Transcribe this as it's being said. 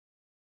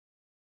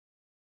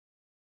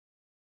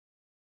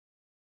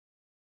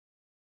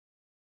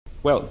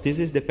Well, this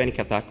is the panic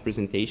attack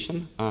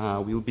presentation.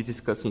 We'll be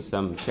discussing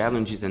some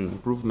challenges and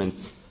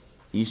improvements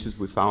issues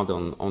we found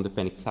on the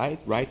panic side,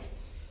 right?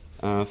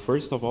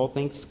 First of all,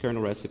 thanks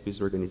Kernel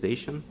Recipes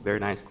organization,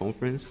 very nice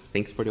conference.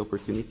 Thanks for the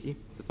opportunity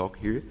to talk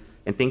here.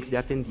 And thanks the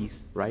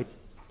attendees, right,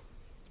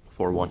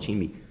 for watching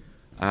me.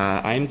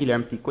 I'm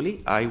Guilherme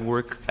Piccoli. I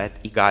work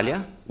at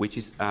Igalia, which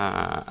is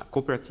a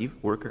cooperative,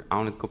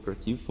 worker-owned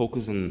cooperative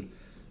focused on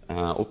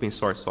open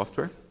source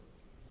software.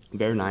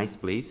 Very nice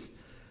place.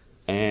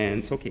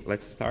 And so, okay,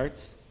 let's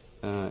start.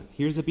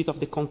 Here's a bit of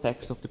the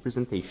context of the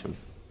presentation.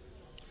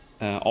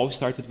 All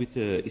started with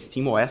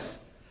SteamOS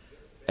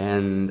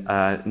and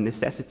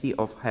necessity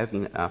of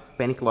having a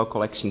panic log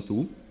collection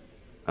tool.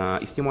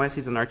 SteamOS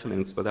is an Arch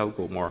Linux, but I'll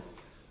go more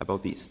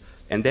about this.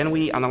 And then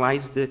we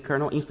analyzed the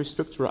kernel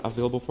infrastructure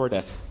available for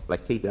that,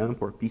 like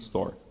kdump or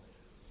pstore,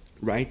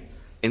 right?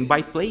 And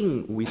by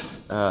playing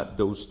with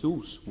those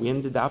tools, we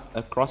ended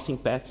up crossing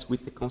paths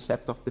with the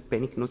concept of the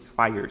panic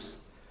notifiers.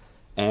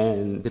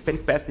 And the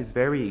panic path is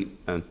very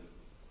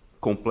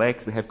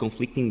complex. We have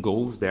conflicting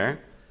goals there.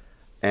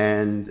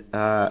 And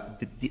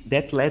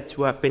that led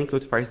to a panic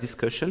notifiers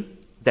discussion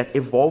that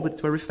evolved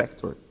to a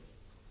refactor.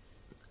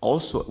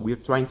 Also, we're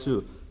trying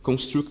to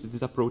construct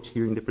this approach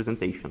here in the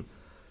presentation.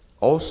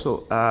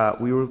 Also,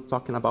 we were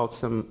talking about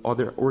some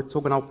other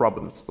orthogonal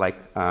problems, like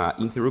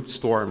interrupt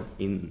storm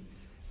in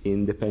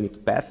the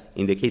panic path,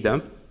 in the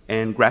kdump,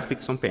 and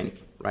graphics on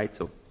panic, right?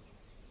 So,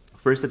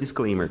 first a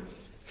disclaimer.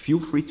 Feel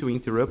free to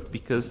interrupt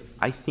because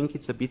I think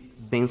it's a bit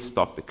dense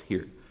topic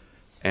here.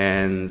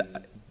 And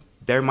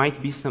there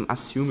might be some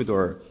assumed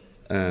or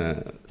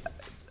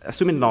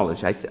assumed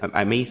knowledge.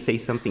 I may say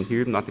something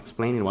here, not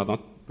explaining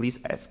whatnot. Please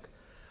ask.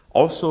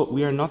 Also,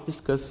 we are not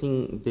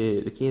discussing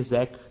the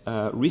kexec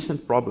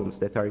recent problems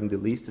that are in the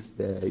list.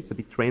 It's a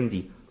bit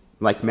trendy,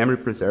 like memory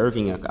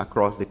preserving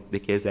across the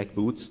kexec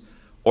boots,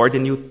 or the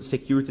new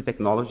security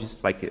technologies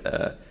like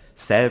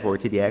SEV or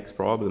TDX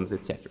problems,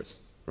 etc.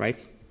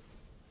 Right?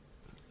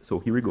 So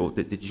here we go.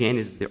 The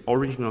genesis, the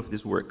origin of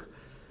this work.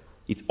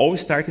 It all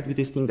started with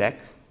the Steam Deck,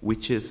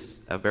 which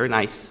is a very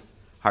nice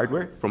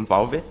hardware from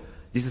Valve.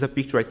 This is a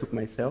picture I took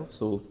myself,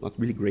 so not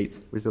really great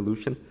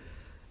resolution.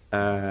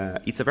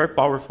 It's a very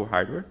powerful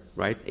hardware,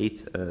 right?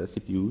 8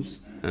 CPUs,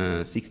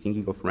 16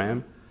 gig of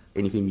RAM,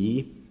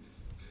 NVMe.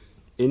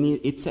 And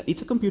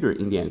it's a computer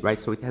in the end,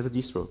 right? So it has a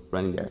distro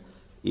running there.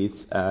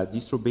 It's a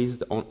distro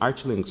based on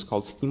Arch Linux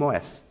called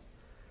SteamOS.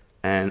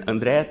 And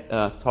André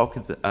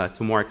talked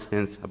to more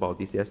extent about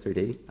this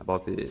yesterday,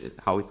 about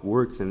how it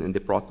works and the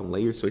Proton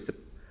layer. So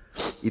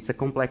it's a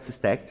complex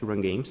stack to run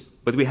games.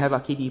 But we have a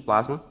KDE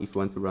Plasma if you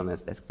want to run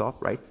as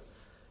desktop, right?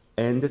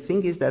 And the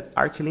thing is that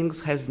Arch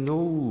Linux has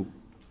no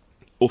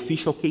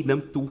official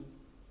kdump tool.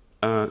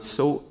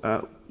 So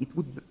it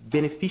would be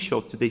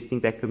beneficial to the Steam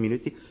Deck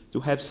community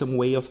to have some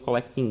way of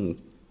collecting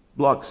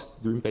logs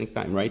during panic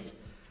time, right?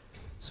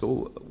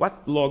 So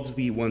what logs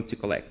we want to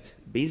collect?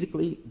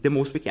 Basically, the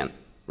most we can,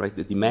 right?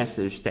 The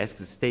message,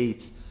 tasks,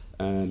 states,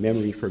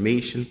 memory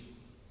information.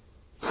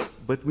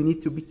 But we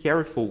need to be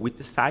careful with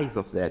the size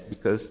of that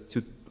because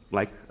to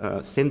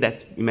send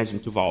that, imagine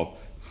to Valve,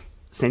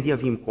 sending a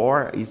VM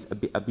core is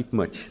a bit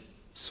much.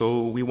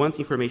 So we want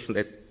information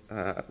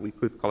that we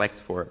could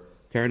collect for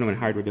kernel and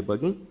hardware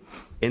debugging,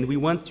 and we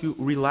want to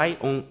rely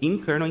on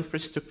in-kernel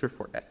infrastructure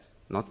for that,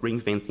 not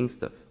reinventing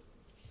stuff,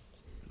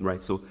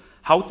 right? So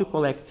how to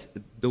collect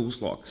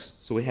those logs?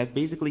 So we have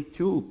basically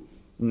two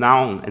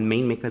noun and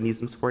main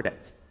mechanisms for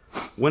that.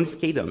 One is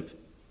kdump.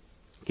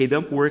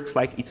 Kdump works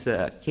like it's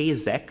a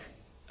kexec,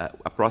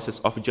 a process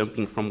of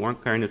jumping from one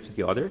kernel to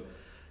the other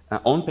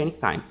on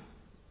panic time.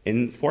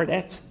 And for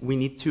that, we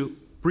need to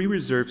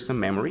pre-reserve some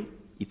memory.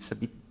 It's a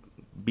bit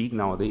big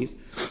nowadays,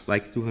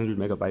 like 200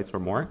 megabytes or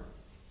more.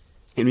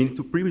 And we need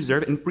to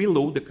pre-reserve and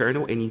preload the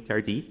kernel and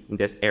initrd in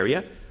this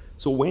area.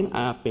 So when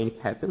a panic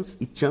happens,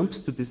 it jumps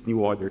to this new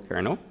order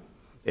kernel.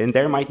 And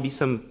there might be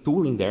some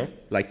tool in there,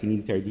 like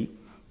in initrd,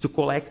 to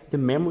collect the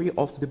memory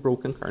of the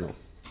broken kernel.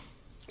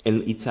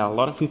 And it's a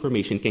lot of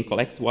information. It can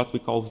collect what we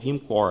call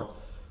VM core,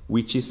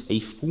 which is a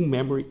full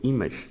memory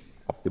image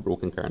of the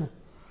broken kernel.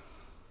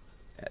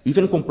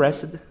 Even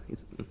compressed.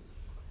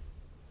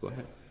 Go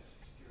ahead.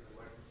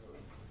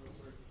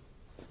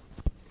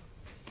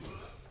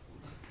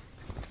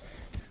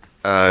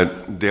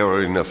 There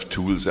are enough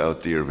tools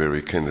out there where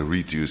we can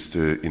reduce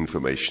the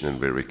information and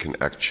where we can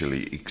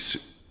actually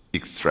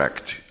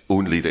extract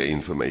only the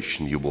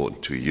information you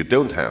want to. You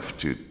don't have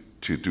to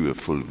do a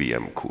full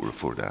VM core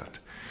for that.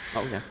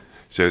 Oh, yeah.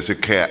 So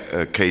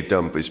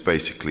kdump is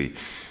basically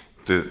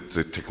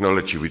the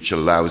technology which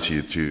allows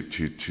you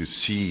to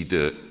see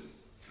the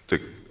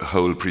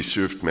whole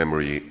preserved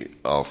memory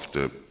of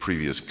the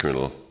previous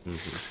kernel.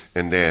 Mm-hmm.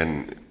 And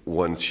then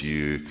once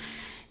you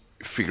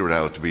figure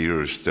out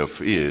where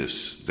stuff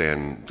is,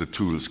 then the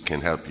tools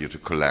can help you to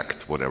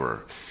collect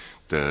whatever,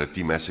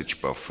 the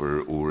message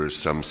buffer or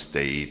some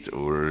state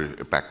or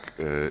back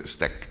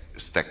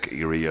stack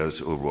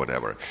areas or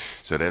whatever.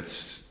 So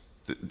there's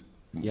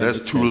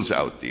tools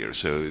out there.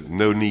 So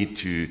no need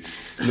to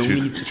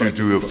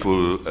do a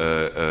full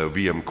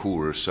VM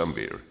core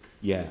somewhere.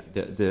 Yeah,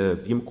 the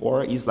Vim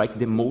core is like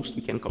the most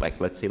we can collect.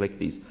 Let's say like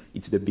this.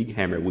 It's the big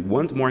hammer. We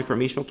want more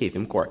information, okay,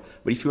 Vim core.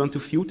 But if you want to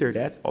filter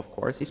that, of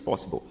course, it's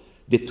possible.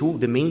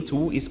 The main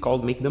tool is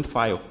called make-dump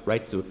file,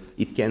 right? So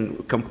it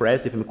can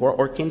compress the Vim core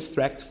or can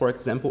extract, for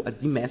example, a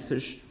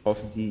d-message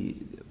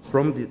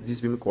from this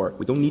Vim core.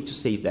 We don't need to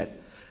save that.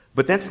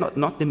 But that's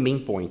not the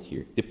main point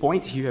here. The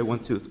point here I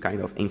want to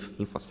kind of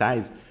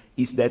emphasize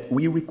is that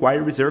we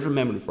require reserve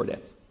memory for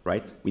that,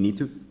 right? We need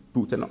to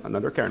put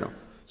another kernel.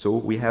 So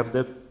we have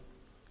the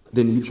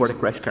need for the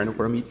crash kernel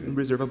parameter and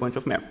reserve a bunch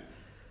of memory.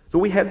 So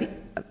we have the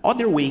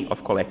other way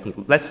of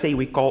collecting. Let's say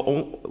we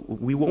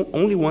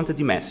only want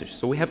the message.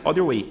 So we have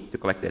other way to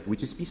collect that,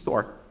 which is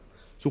pstore.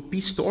 So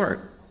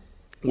pstore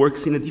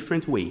works in a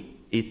different way.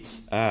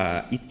 It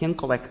can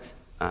collect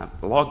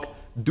log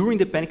during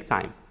the panic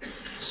time.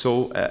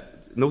 So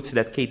notice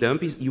that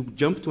kdump is you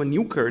jump to a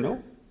new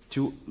kernel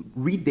to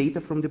read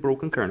data from the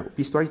broken kernel.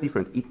 pstore is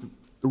different. It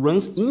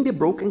runs in the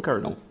broken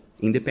kernel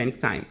in the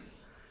panic time.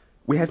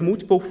 We have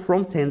multiple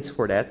front ends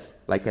for that,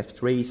 like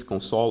ftrace,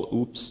 console,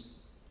 oops.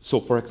 So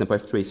for example,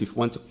 ftrace, if you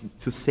want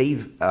to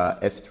save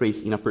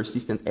ftrace in a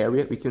persistent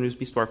area, we can use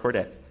pstore for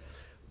that.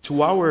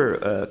 To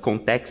our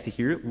context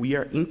here, we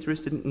are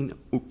interested in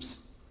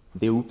oops,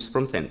 the oops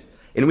front end.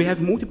 And we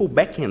have multiple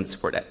backends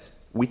for that,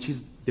 which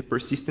is the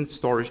persistent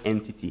storage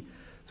entity.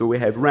 So we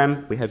have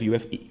RAM, we have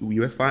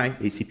UFI,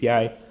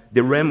 ACPI.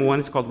 The RAM one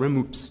is called RAM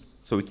oops,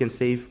 so we can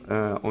save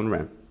on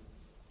RAM,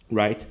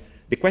 right?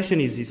 The question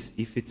is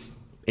if it's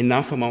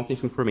enough amount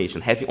of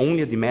information. Having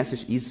only the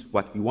message is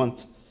what we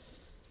want.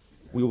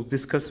 We will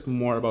discuss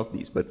more about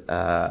this, but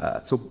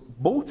so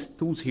both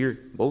tools here,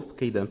 both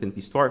kdump and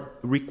pstore,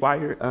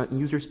 require a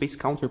user space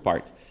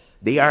counterpart.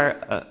 They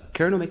are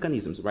kernel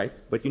mechanisms, right?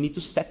 But you need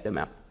to set them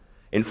up.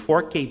 And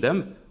for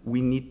kdump, we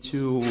need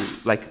to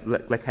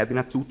like having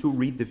a tool to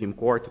read the Vim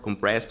core, to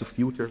compress, to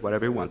filter,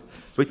 whatever you want.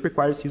 So it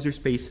requires user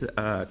space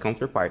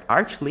counterpart.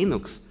 Arch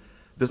Linux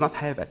does not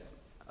have it,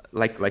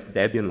 like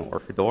Debian or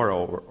Fedora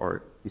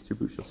or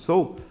distribution.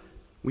 So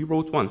we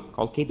wrote one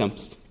called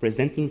kdumps,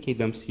 presenting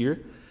kdumps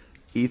here.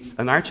 It's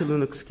an Arch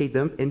Linux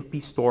kdump and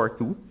pstore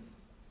tool.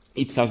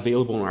 It's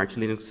available on Arch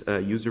Linux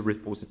user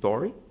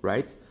repository,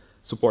 right?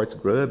 Supports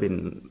grub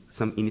and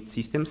some init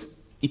systems.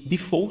 It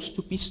defaults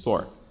to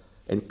pstore.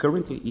 And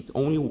currently, it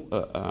only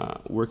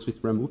works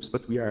with RAM oops,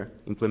 but we are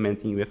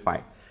implementing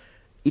UFI.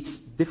 It's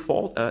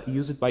default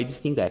used by the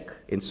Steam Deck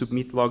and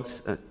submit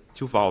logs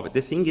to Valve.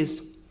 The thing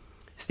is,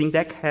 Steam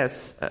Deck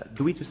has,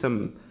 due to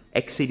some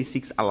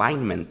x86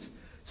 alignment,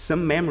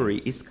 some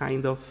memory is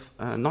kind of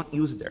not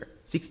used there.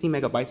 16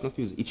 megabytes not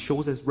used. It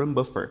shows as RAM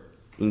buffer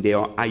in the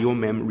IO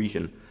mem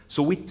region.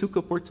 So we took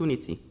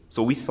opportunity.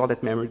 So we saw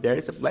that memory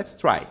there. So let's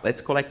try.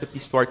 Let's collect the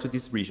pstore to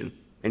this region.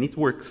 And it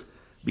works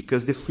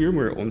because the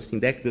firmware on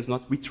Steam Deck does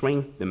not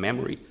retrain the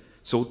memory.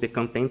 So the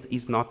content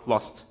is not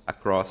lost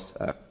across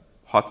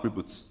hot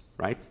reboots,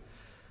 right?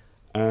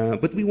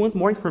 But we want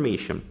more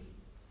information.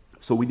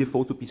 So we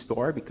default to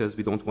pstore because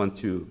we don't want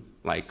to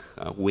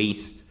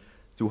waste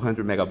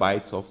 200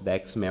 megabytes of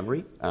DEX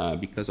memory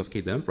because of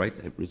kdump, right?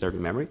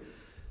 Reserving memory.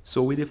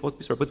 So we default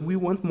pstore, but we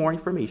want more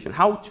information.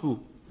 How to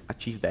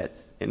achieve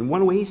that? And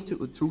one way is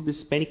through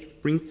this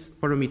panic print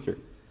parameter,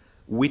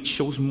 which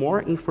shows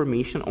more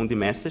information on the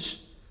message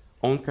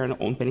on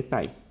panic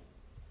time.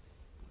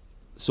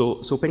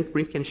 So panic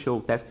print can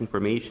show test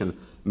information,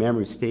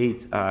 memory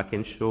state,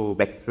 can show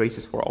back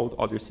traces for all the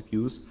other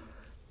CPUs.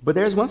 But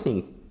there's one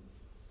thing.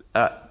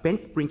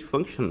 Panic print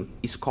function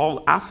is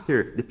called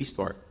after the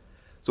pstore.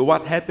 So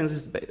what happens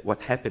is,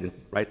 what happened,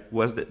 right,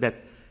 was that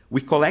we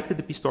collected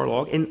the pstore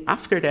log, and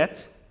after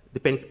that, the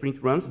panic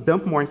print runs,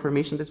 dump more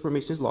information, that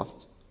information is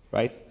lost,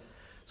 right?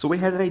 So we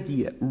had an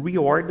idea,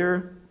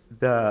 reorder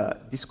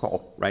this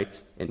call,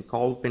 right, and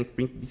call panic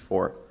print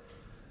before.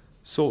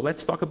 So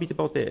let's talk a bit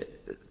about the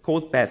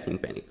code path in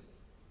panic.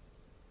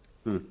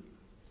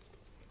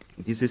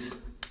 This is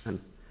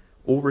an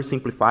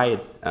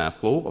oversimplified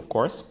flow, of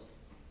course.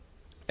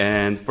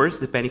 And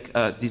first, the panic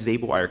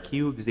disable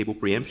IRQ, disable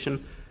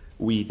preemption.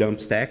 We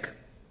dump stack.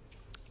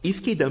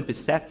 If kdump is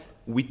set,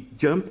 we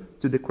jump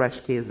to the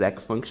crash kexec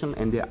function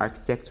and the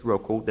architectural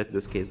code that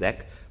does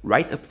kexec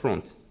right up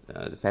front,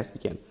 the fast we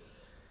can.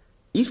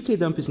 If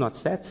kdump is not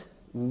set,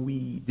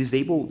 we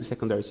disable the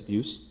secondary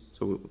CPUs,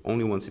 so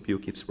only one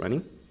CPU keeps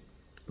running.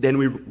 Then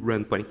we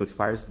run panic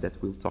notifiers that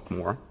we'll talk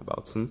more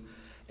about soon.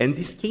 And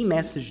this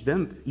kmsg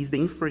dump is the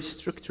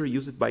infrastructure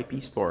used by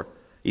pstore.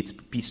 It's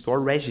pstore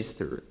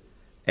register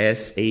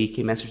as a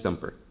kmsg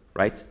dumper,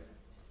 right?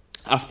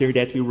 After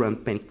that, we run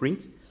panic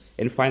print.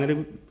 And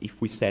finally, if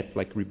we set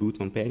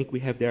reboot on panic, we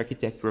have the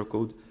architectural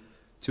code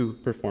to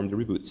perform the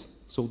reboots.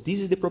 So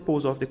this is the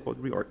proposal of the code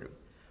reordering.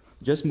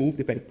 Just move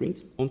the panic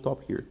print on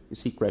top here. You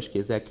see crash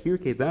kexec here,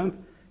 kdump,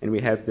 and we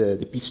have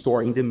the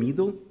pstore in the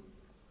middle.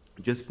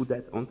 Just put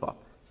that on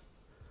top.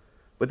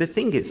 But the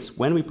thing is,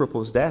 when we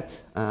propose that,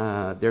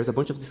 there's a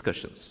bunch of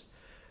discussions.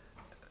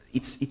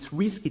 It's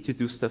risky to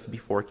do stuff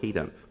before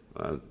kdump.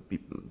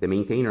 The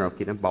maintainer of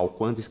kdump,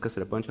 Balquan, discussed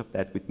a bunch of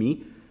that with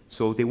me.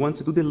 So they want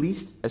to do the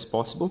least as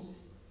possible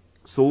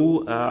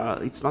So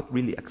it's not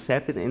really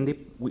accepted, and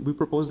we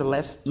proposed a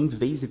less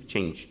invasive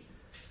change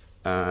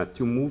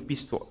to move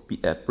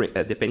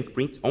the panic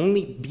print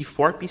only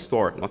before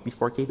pstore, not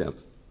before kdump.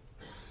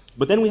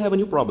 But then we have a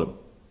new problem.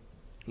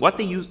 What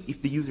they use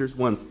if the users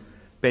want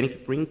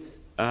panic print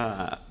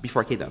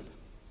before kdump?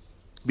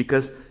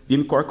 Because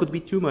VM core could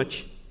be too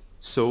much,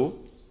 so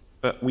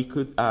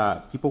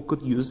people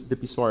could use the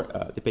pstore,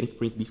 the panic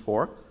print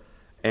before,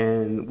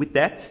 and with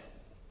that.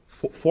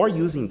 For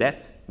using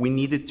that, we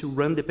needed to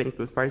run the panic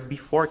notifiers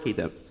before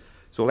kdump.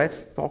 So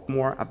let's talk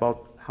more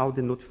about how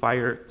the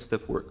notifier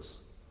stuff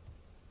works.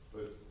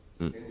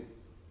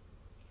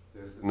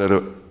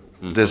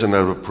 There's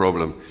another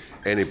problem.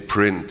 Any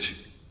print,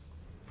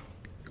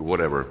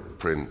 whatever,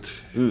 print,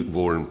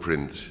 warn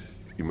print,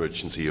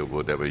 emergency or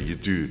whatever you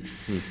do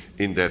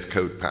in that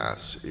code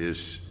path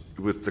is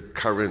with the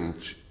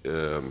current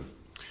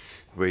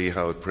way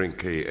how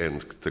printk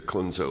and the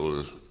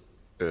console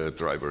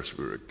drivers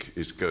work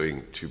is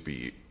going to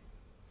be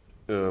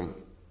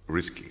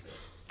risky,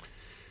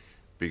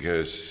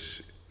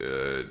 because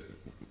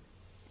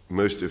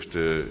most of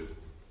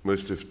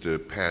the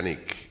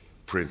panic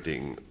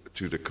printing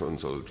to the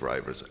console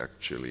drivers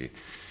actually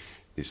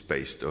is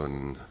based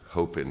on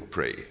hope and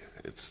pray.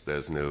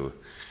 There's no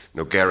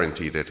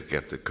guarantee that you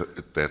get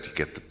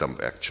the dump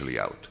actually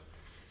out.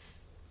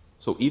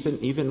 So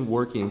even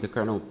working the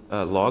kernel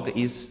log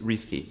is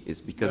risky, is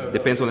because it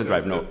depends on the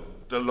drive. No.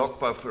 The log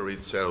buffer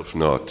itself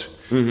not,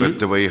 but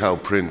the way how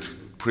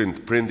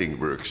printing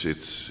works,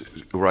 it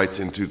writes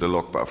into the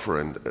log buffer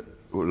and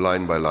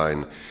line by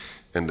line,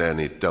 and then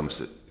it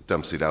dumps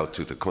it out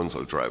to the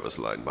console drivers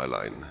line by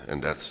line,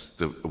 and that's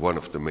one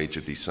of the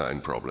major design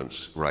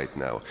problems right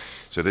now.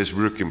 So there's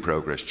work in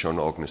progress. John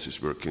Agnes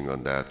is working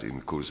on that in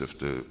course of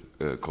the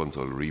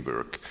console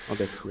rework,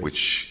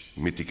 which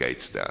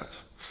mitigates that,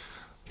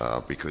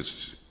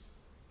 because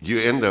you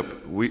end up,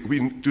 we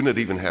do not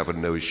even have a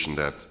notion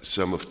that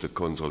some of the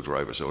console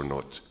drivers are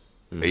not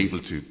able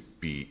to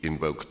be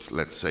invoked,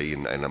 let's say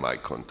in NMI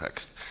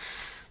context,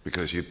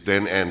 because you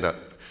then end up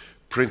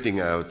printing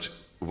out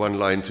one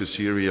line to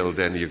serial,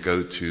 then you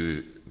go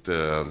to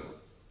the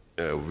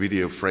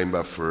video frame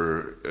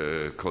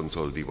buffer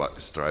console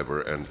device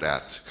driver, and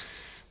that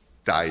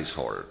dies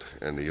hard,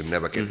 and you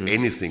never get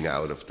anything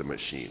out of the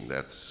machine.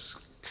 That's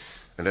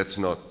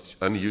not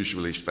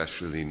unusual,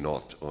 especially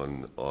not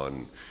on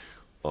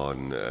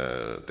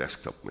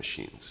desktop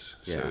machines.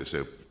 Yeah.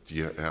 So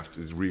you have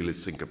to really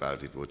think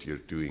about it, what you're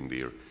doing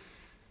there.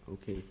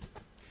 Okay.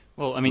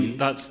 Well, I mean,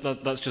 that's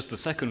just the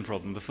second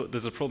problem.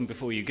 There's a problem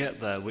before you get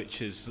there,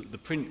 which is that the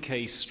print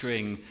case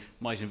string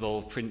might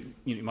involve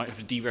you might have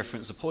to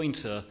dereference a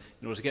pointer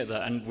in order to get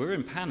there, and we're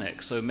in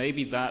panic. So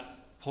maybe that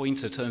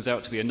pointer turns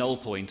out to be a null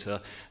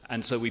pointer,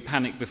 and so we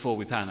panic before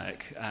we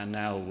panic, and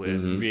now we're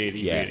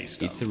really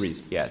stuck. It's a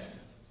risk, yes.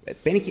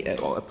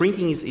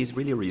 Printing is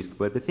really a risk,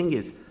 but the thing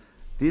is,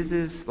 this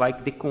is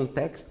like the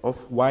context of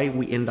why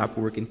we end up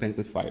working panic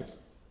notifiers.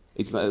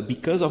 It's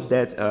because of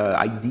that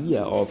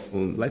idea of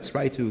let's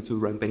try to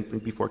run panic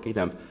print before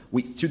kdump.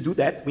 To do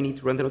that, we need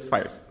to run the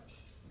notifiers.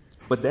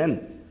 But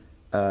then,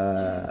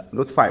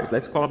 notifiers,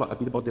 let's call a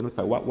bit about the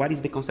notifier. What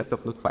is the concept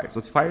of notifiers?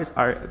 Notifiers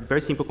are a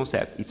very simple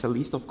concept. It's a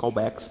list of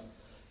callbacks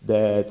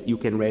that you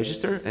can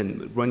register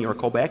and run your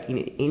callback in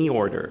any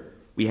order.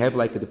 We have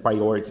like the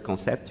priority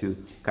concept to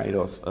kind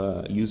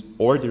of use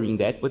ordering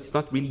that, but it's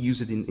not really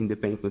used in the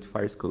panic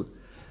notifiers code.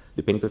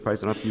 The panic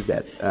notifiers do not use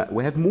that.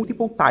 We have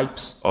multiple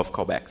types of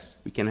callbacks.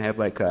 We can have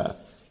like a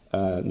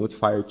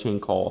notifier chain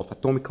call of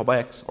atomic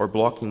callbacks or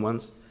blocking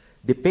ones.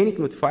 The panic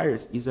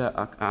notifiers is a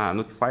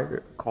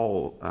notifier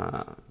call,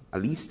 a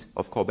list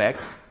of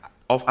callbacks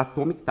of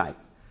atomic type.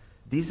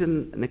 This is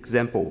an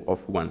example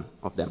of one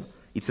of them.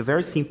 It's a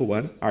very simple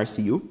one,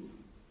 RCU,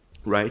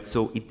 right?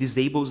 So it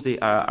disables the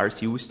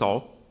RCU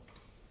stall,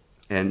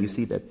 and you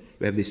see that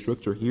we have the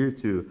structure here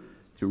to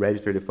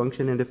register the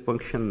function, and the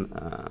function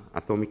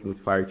atomic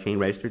notifier chain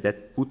register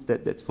that puts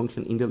that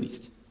function in the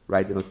list,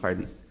 right? The notifier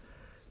list.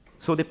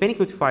 So the panic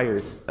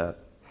notifiers,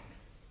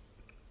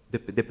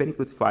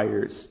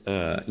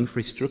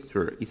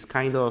 infrastructure is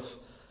kind of,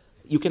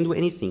 you can do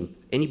anything.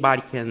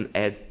 Anybody can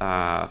add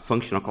a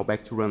functional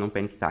callback to run on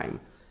panic time.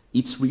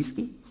 It's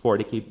risky for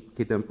the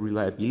kdump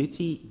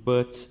reliability,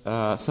 but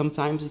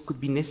sometimes it could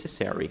be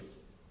necessary.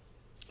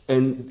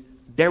 And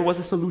there was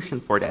a solution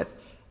for that.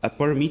 A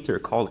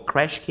parameter called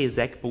crash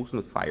kexec post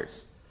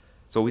notifiers.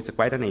 So it's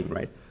quite a name,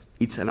 right?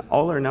 It's an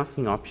all or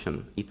nothing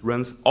option. It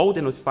runs all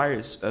the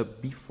notifiers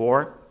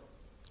before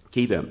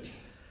kdump.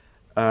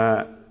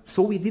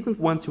 So we didn't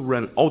want to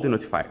run all the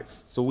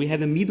notifiers. So we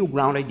had a middle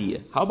ground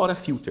idea. How about a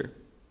filter?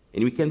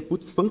 And we can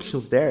put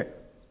functions there.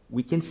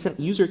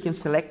 User can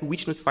select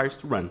which notifiers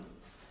to run.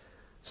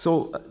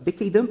 So the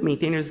kdump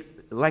maintainers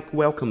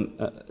welcome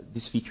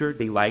this feature.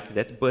 They like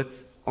that, but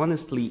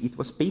honestly, it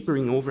was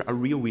papering over a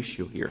real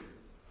issue here,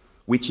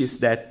 which is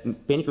that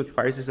panic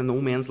notifiers is a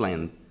no man's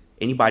land.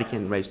 Anybody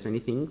can register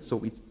anything,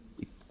 so it's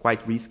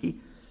quite risky.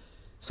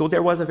 So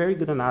there was a very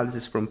good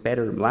analysis from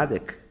Peter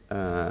Mladek,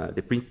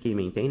 the printk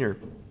maintainer,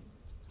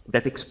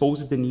 that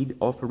exposes the need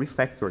of a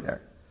refactor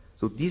there.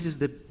 So this is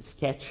the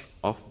sketch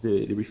of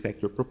the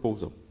refactor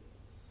proposal.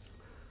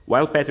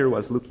 While Peter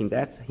was looking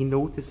at that, he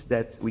noticed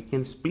that we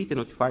can split the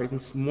notifiers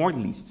in more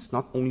lists,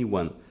 not only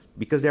one,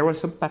 because there were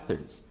some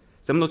patterns.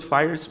 Some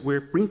notifiers were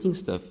printing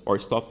stuff or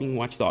stopping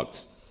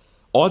watchdogs.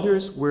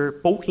 Others were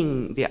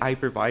poking the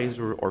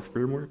hypervisor or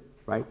firmware,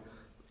 right?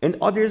 And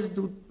others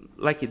do,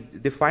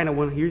 like the final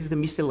one here is the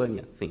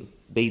miscellaneous thing.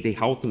 They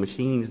halt the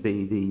machines,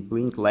 they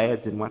blink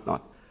LEDs and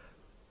whatnot.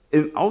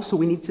 And also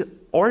we need to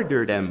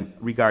order them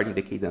regarding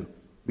the kdump,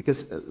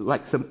 because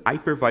like some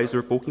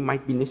hypervisor poking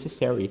might be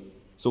necessary.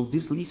 So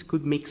this list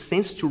could make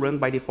sense to run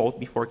by default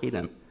before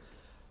kdump.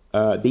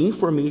 The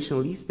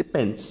information list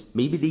depends.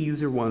 Maybe the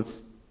user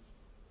wants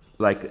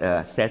like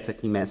sets a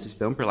key message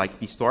dumper like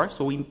pstore,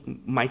 so it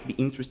might be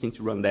interesting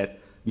to run that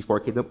before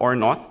kdump or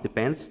not,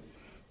 depends.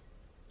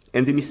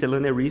 And the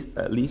miscellaneous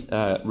list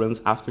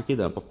runs after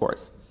kdump, of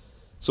course.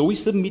 So we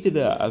submitted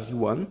a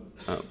V1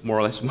 more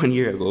or less 1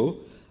 year ago,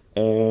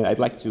 and I'd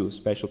like to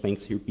special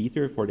thanks here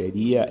Peter for the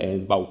idea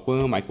and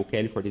Balquan, Michael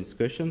Kelly for the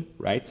discussion,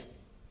 right?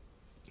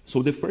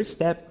 So the first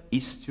step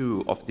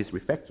of this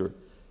refactor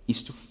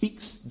is to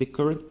fix the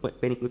current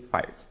panic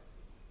notifiers.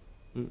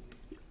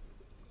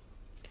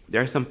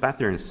 There are some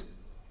patterns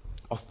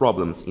of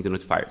problems in the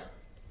notifiers.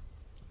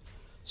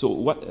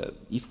 So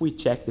if we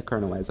check the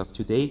kernel as of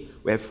today,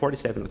 we have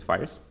 47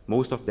 notifiers,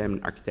 most of them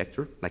in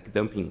architecture, like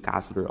dumping,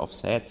 Kassler,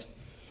 offsets.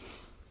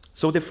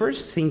 So the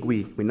first thing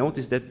we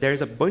noticed that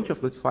there's a bunch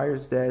of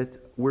notifiers that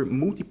were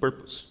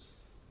multi-purpose.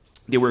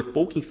 They were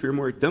poking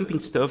firmware, dumping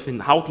stuff,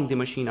 and halting the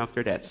machine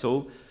after that.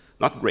 So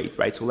not great,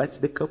 right? So let's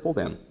decouple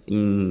them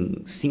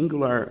in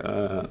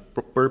singular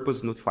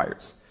purpose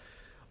notifiers.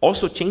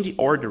 Also change the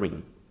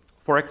ordering.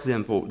 For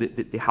example,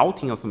 the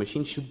halting of a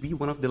machine should be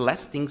one of the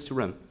last things to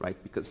run, right?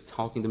 Because it's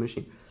halting the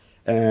machine.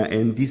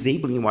 And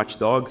disabling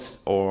watchdogs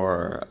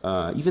or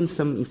even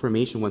some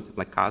information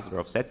like Kassler or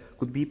offset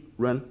could be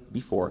run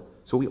before.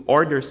 So we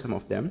order some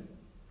of them.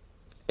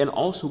 And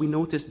also we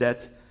noticed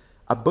that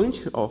a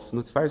bunch of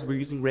notifiers were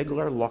using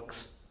regular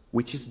locks,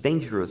 which is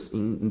dangerous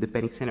in the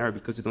panic scenario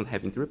because we don't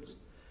have interrupts.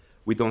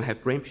 We don't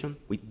have preemption.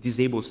 We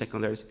disable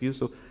secondary CPU.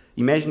 So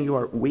imagine you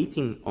are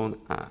waiting on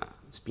a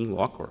spin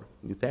lock or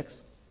mutex.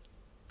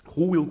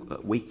 Who will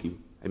wake you?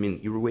 I mean,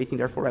 you're waiting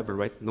there forever,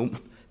 right? No,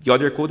 the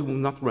other code will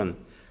not run.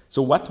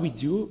 So what we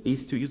do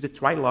is to use the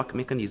try-lock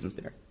mechanisms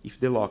there. If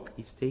the lock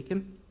is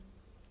taken,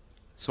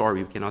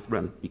 sorry, we cannot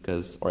run,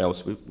 or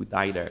else we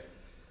die there.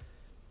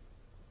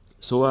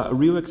 So a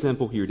real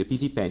example here, the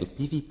PV Panic.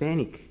 PV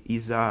Panic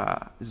is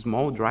a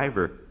small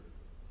driver.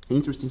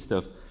 Interesting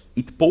stuff.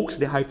 It pokes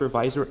the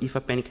hypervisor if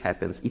a panic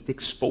happens. It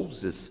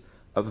exposes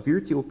a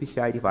virtual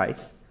PCI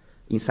device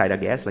inside a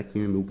gas, like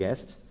you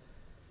guessed.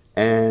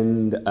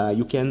 And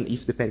you can,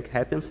 if the panic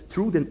happens,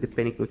 through the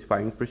panic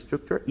notifier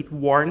infrastructure, it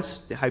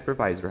warns the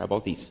hypervisor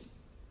about this.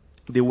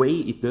 The way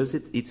it does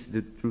it, it's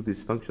through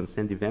this function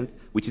send event,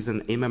 which is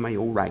an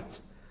MMIO write.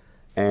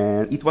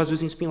 And it was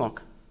using spinlock,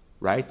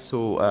 right?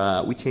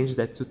 So we changed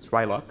that to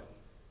try-lock.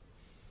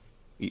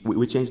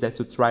 We changed that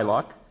to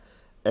try-lock,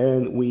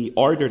 and we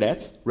order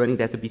that, running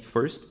that a bit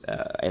first,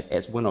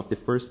 as one of the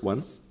first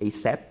ones,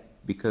 ASAP,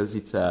 because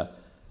it's a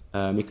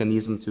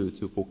mechanism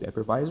to poke the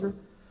hypervisor.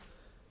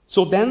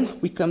 So then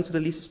we come to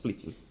the list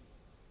splitting.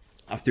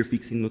 After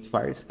fixing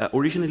notifiers,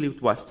 originally it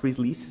was 3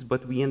 lists,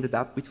 but we ended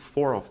up with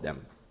 4 of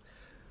them.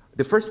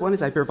 The first one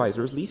is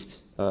hypervisors list,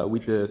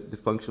 with the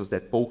functions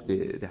that poke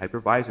the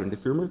hypervisor and the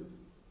firmware,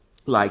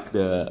 like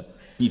the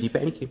PV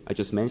Panic I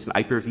just mentioned.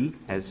 Hyper-V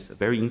has a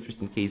very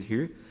interesting case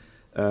here.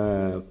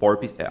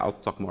 PowerPC, I'll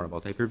talk more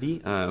about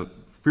Hyper-V.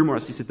 Firmware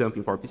assisted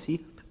dumping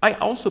PowerPC. I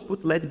also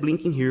put LED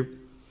blinking here,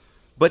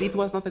 but it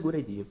was not a good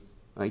idea.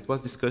 It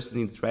was discussed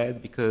in the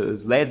thread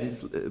because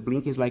LED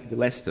blinking is like the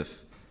last stuff.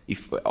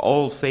 If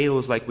all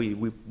fails, like we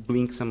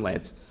blink some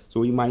LEDs. So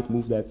we might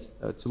move that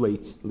to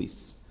late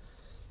lists.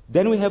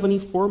 Then we have an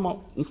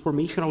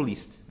informational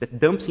list that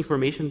dumps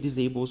information,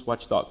 disables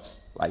watchdogs,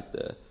 like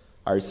the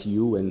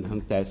RCU and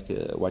hung task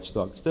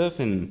watchdog stuff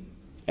and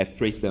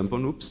ftrace dump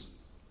on oops.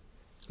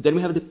 Then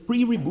we have the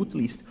pre-reboot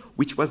list,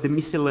 which was the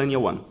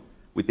miscellaneous one,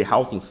 with the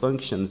halting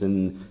functions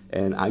and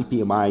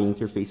IPMI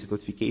interfaces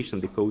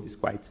notification. The code is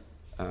quite...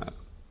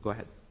 go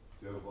ahead.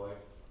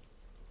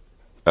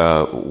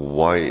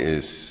 Why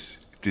is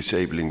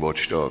disabling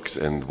watchdogs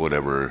and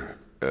whatever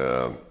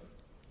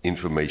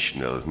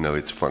informational? No,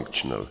 it's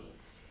functional.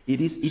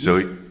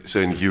 So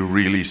you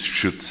really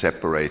should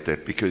separate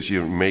that because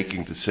you're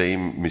making the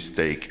same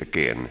mistake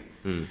again.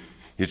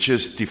 You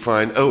just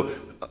define, oh,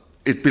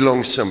 it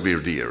belongs somewhere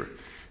there.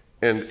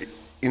 And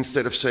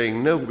instead of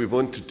saying, no, we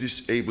want to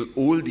disable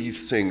all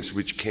these things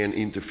which can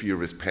interfere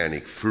with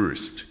panic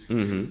first,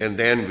 and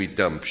then we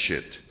dump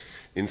shit.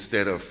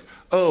 Instead of,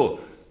 oh,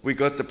 we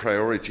got the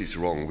priorities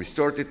wrong. We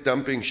started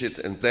dumping shit,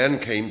 and then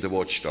came the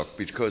watchdog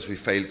because we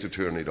failed to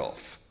turn it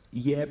off.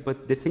 Yeah,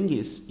 but the thing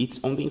is, it's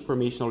on the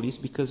informational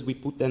list because we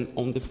put them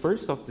on the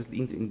first of this,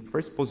 in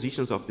first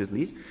positions of this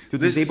list to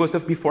disable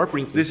stuff before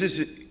printing. This is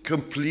a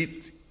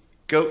complete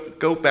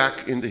go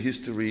back in the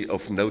history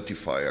of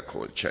notifier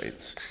call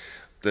chains.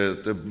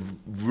 The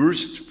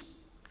worst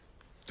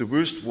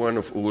one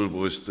of all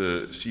was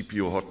the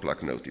CPU hot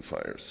plug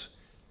notifiers.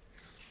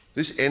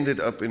 This ended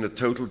up in a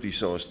total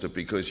disaster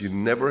because you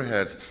never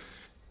had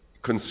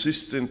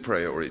consistent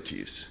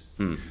priorities.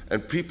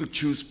 And people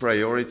choose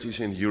priorities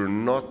and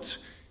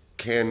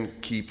can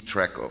keep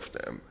track of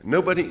them.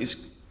 Nobody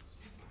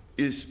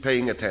is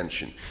paying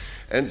attention.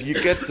 And you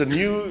get the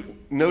new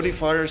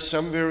notifier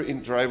somewhere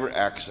in driver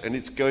X, and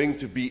it's going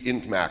to be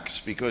int max,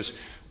 because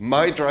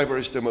my driver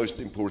is the most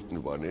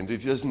important one, and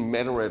it doesn't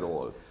matter at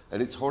all.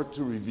 And it's hard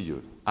to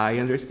review. I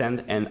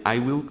understand, and I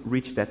will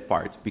reach that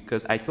part,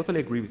 because I totally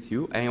agree with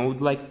you, and I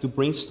would like to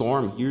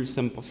brainstorm here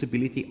some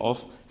possibility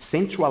of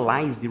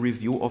centralize the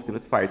review of the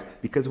notifiers,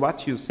 because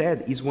what you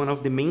said is one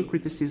of the main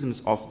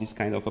criticisms of this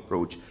kind of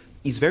approach.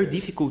 It's very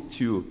difficult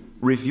to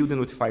review the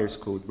notifiers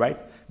code, right?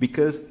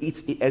 Because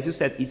it's, as you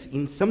said, it's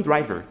in some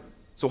driver.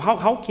 So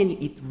how can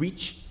it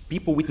reach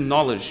people with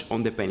knowledge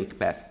on the panic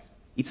path?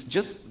 It's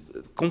just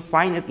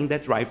confined in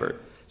that driver.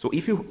 So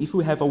if you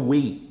have a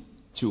way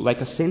to,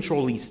 like a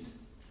central list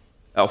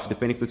of the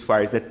panic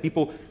notifiers that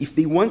people, if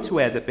they want to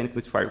add a panic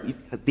notifier,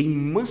 they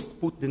must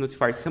put the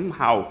notifier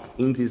somehow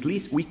in this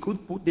list, we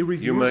could put the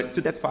reviews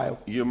to that file.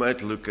 You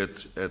might look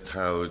at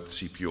how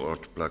CPU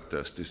hot plug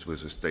does. This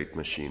was a state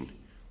machine,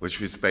 which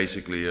is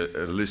basically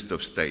a list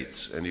of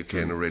states, and you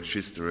can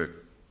register a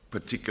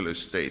particular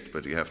state,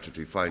 but you have to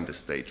define the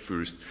state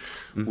first.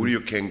 Or you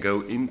can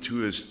go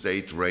into a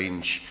state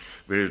range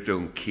where you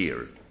don't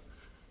care.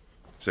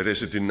 So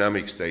there's a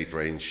dynamic state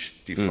range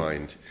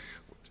defined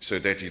so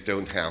that you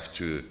don't have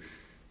to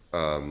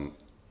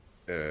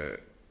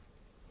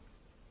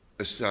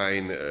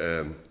assign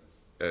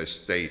a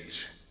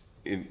state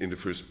in the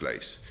first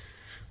place.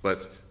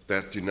 But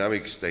that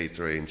dynamic state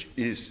range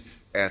is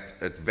at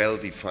a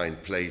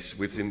well-defined place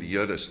within the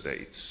other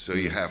states. So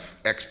you have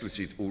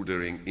explicit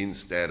ordering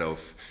instead of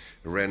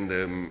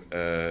random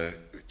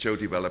Joe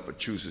developer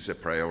chooses a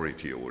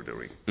priority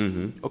ordering.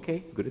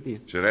 Okay, good idea.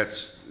 So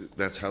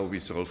that's how we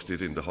solved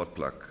it in the hot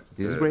plug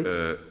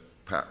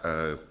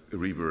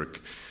rework,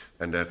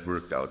 and that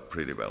worked out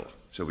pretty well.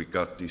 So we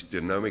got these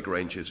dynamic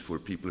ranges for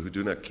people who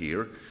do not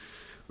care,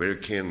 where you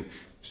can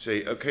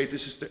say, okay,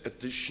 this is the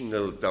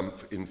additional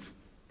dump in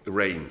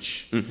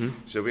range.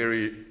 So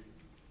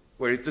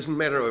where it doesn't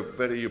matter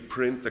whether you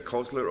print the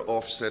Kosler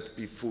offset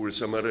before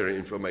some other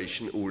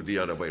information or the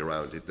other way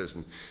around. It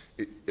doesn't.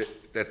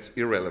 That's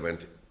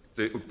irrelevant.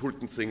 The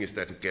important thing is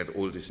that you get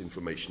all this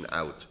information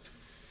out.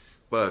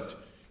 But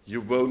you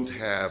won't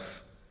have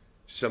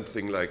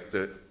something like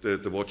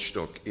the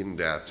watchdog in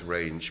that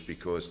range,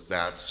 because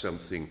that's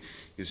something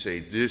you say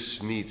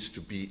this needs to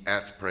be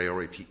at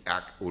priority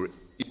X or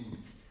in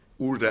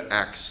order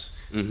X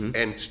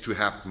and to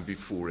happen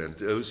before. And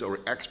those are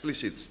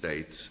explicit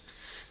states.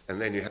 And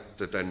then you have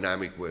the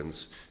dynamic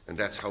ones. And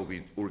that's how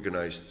we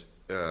organized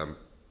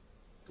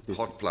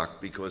hot plug,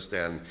 because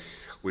then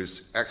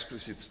with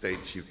explicit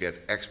states, you get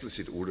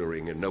explicit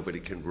ordering, and nobody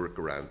can work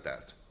around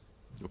that.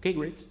 Okay,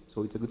 great.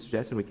 So it's a good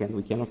suggestion. We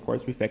can of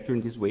course refactor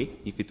in this way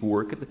if it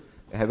worked.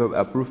 I have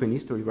a proof in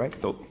history, right?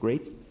 So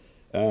great.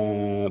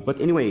 But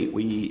anyway,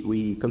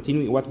 we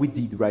continue what we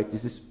did, right?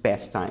 This is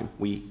past time.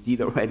 We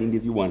did already in the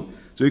V1.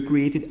 So we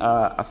created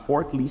a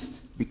fourth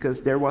list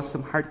because there was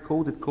some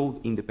hard-coded code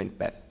in the panic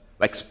path.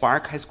 Like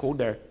Spark has code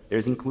there.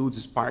 There's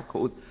includes Spark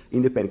code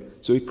in the panic.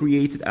 So we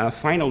created a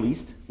final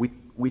list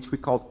which we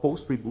called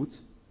post reboot,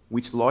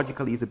 which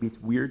logically is a bit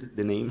weird,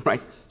 the name,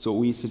 right?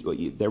 So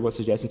there was a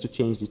suggestion to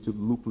change this to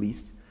loop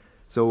list.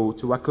 So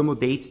to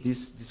accommodate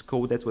this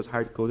code that was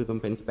hard-coded on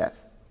panic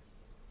path.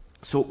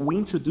 So we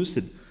introduced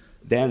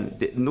then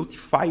the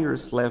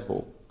notifiers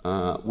level,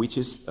 which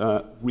is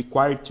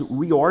required to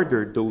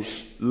reorder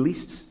those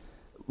lists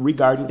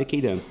regarding the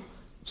kdump.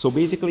 So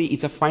basically,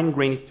 it's a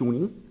fine-grained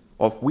tuning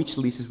of which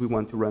lists we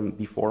want to run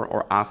before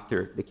or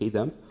after the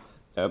kdump.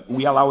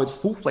 We allowed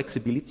full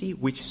flexibility,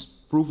 which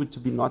proved to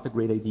be not a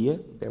great idea.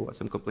 There were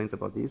some complaints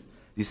about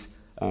this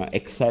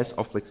excess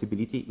of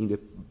flexibility in the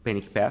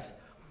panic path.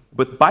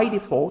 But by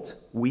default,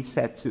 we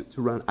set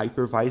to run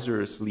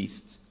hypervisors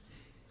lists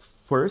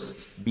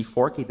first,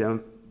 before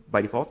kdump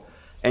by default,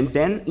 and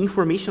then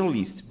informational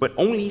list, but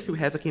only if you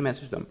have a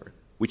kmsg dumper,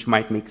 which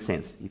might make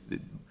sense if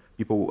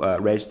people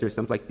register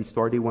something like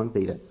pstore, they want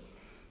data.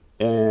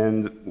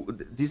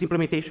 And this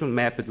implementation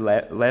mapped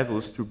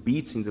levels to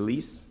bits in the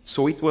list,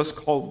 so it was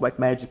called like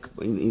magic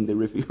in the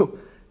review.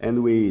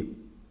 And we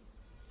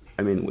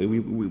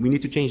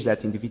need to change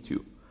that in the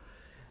V2.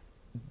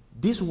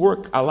 This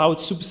work allowed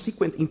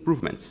subsequent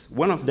improvements.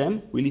 One of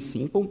them, really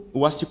simple,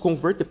 was to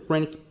convert the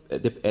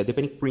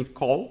panic print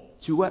call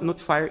to a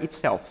notifier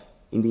itself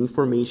in the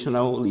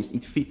informational list.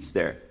 It fits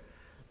there.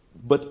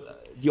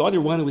 But the other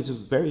one, which was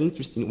very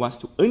interesting, was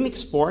to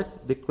unexport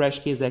the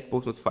crash kexec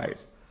post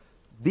notifiers.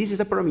 This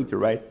is a parameter,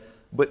 right?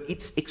 But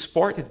it's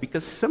exported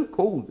because some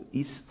code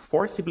is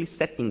forcibly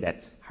setting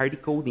that, hard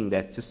coding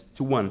that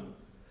to 1.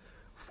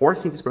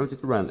 Forcing this parameter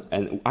to run.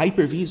 And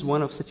Hyper-V is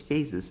one of such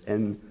cases,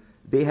 and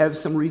they have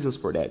some reasons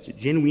for that,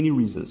 genuine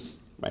reasons,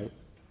 right?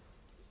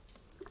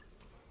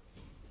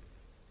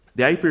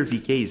 The Hyper-V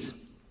case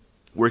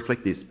works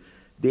like this.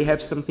 They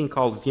have something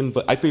called VM.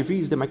 Hyper-V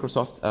is the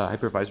Microsoft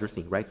hypervisor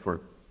thing, right?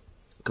 For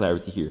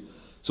clarity here.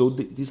 So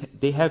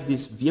they have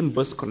this VM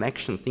bus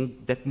connection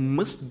thing that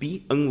must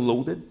be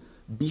unloaded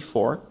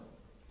before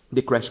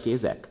the crash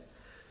kexec.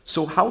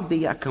 So how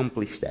they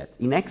accomplish that?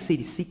 In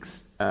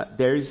x86,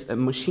 there is a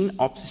machine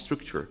ops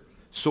structure.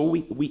 So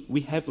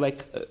we have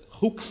like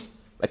hooks,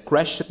 like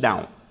crash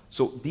shutdown.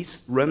 So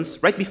this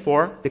runs right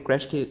before the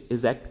crash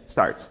kexec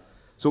starts.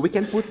 So we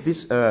can put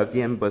this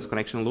VM bus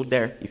connection load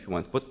there if you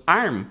want. But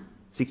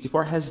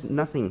ARM64 has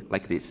nothing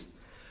like this.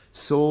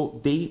 So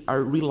they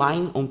are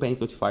relying on panic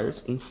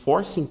notifiers and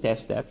forcing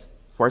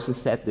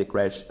set the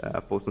crash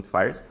post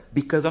notifiers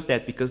because of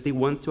that, because they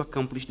want to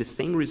accomplish the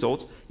same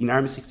results in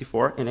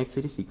ARM64 and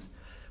x86.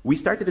 We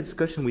started a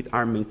discussion with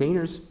ARM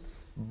maintainers,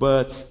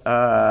 but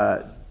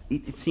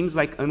it seems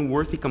like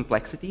unworthy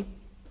complexity.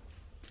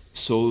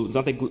 So it's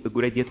not a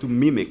good idea to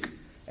mimic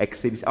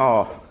x86.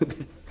 Oh,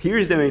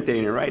 here's the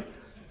maintainer, right?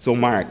 So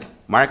Mark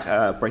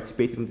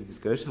participated in the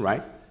discussion,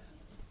 right?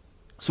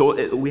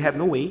 So we have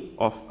no way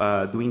of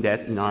doing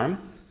that in ARM.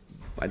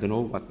 I don't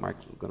know what Mark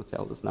is going to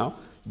tell us now,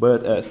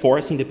 but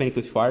forcing the panic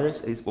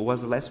notifiers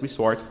was the last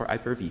resort for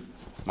Hyper-V.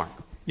 Mark.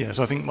 Yeah,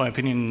 so I think my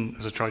opinion,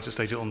 as I tried to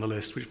state it on the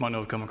list, which might not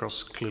have come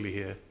across clearly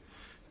here,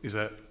 is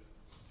that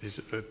is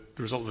the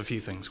result of a few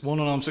things. One,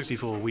 on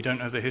ARM64, we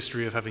don't have the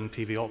history of having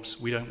PV-ops.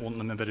 We don't want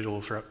them embedded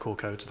all throughout core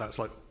code, so that's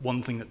like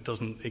one thing that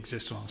doesn't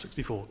exist on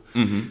ARM64.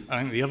 I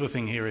think the other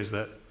thing here is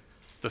that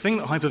the thing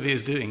that Hyper-V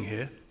is doing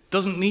here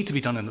doesn't need to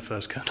be done in the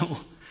first kernel.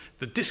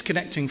 The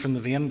disconnecting from the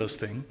VM bus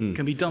thing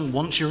can be done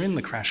once you're in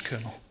the crash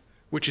kernel,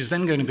 which is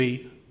then going to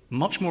be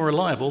much more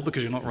reliable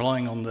because you're not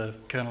relying on the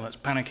kernel that's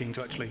panicking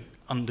to actually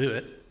undo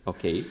it.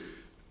 Okay.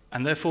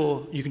 And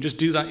therefore, you can just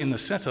do that in the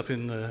setup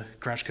in the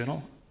crash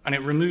kernel, and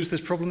it removes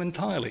this problem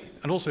entirely.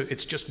 And also,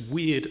 it's just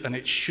weird, and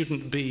it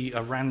shouldn't be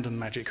a random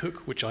magic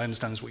hook, which I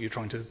understand is what you're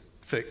trying to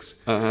fix.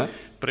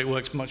 But it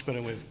works much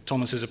better with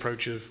Thomas's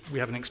approach of we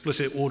have an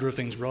explicit order of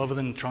things rather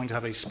than trying to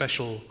have a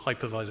special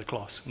hypervisor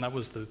class. And that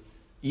was the...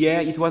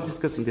 Yeah, it was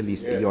discussed in the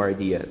list, your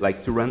idea,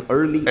 like to run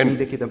early in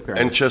the kdump kernel.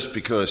 And just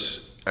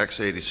because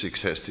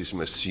x86 has this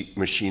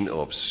machine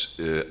ops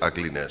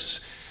ugliness,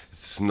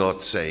 it's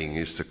not saying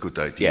it's a good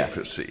idea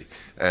per se.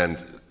 And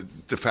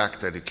the fact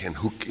that it can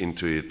hook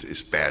into it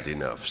is bad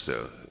enough,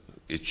 so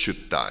it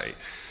should die.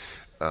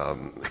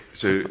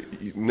 So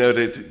you know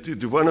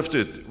that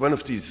one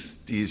of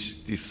these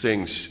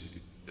things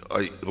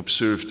I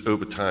observed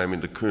over time in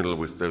the kernel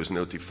with those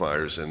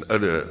notifiers and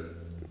other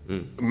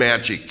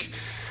magic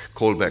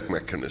callback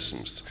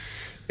mechanisms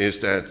is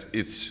that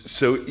it's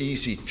so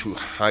easy to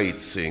hide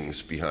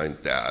things behind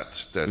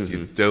that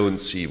you don't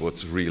see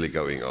what's really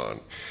going on.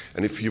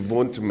 And if you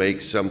want to make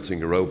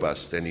something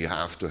robust, then you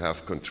have to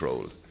have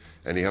control.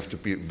 And you have to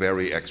be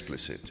very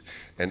explicit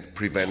and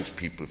prevent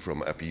people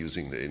from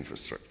abusing the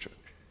infrastructure.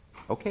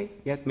 Okay,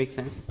 yeah, it makes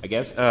sense. I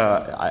guess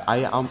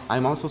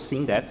I'm also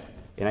seeing that,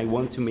 and I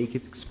want to make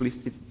it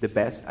explicit the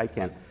best I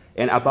can.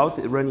 And about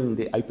running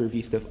the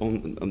Hyper-V stuff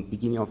on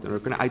beginning of the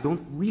kernel, I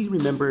don't really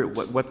remember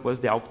what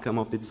was the outcome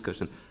of the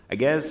discussion. I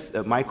guess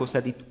Michael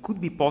said it could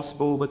be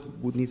possible, but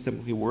would need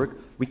some rework.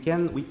 We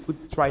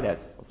could try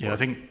that. Yeah, I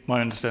think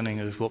my understanding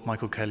of what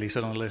Michael Kelly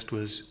said on the list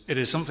was it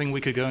is something we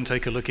could go and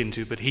take a look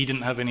into, but he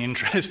didn't have any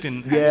interest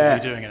in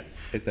actively doing it.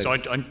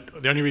 Exactly. So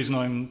the only reason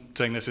I'm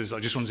saying this is I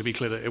just wanted to be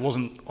clear that it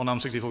wasn't on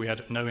ARM64 we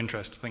had no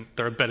interest. I think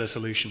there are better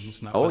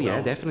solutions now. Oh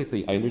yeah,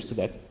 definitely. I understood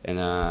that. And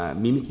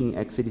mimicking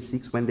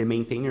x86 when the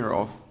maintainer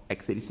of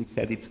x86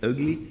 said it's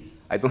ugly,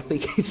 I don't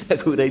think it's a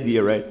good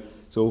idea, right?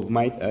 So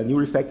a new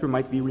refactor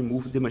might be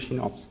remove the machine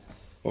ops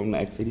on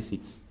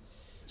x86.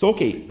 So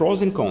okay,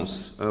 pros and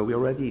cons. We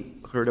already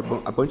heard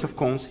a bunch of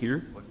cons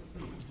here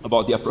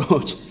about the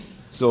approach.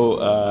 So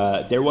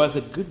there was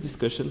a good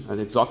discussion, an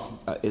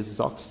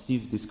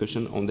exhaustive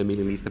discussion on the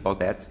mailing list about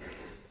that.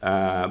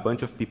 A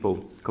bunch of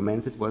people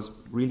commented, was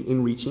really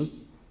enriching.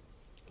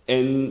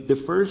 And the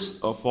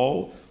first of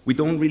all, we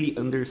don't really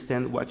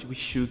understand what we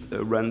should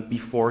run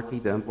before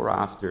kdump or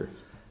after.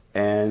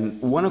 And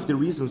one of the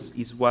reasons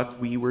is what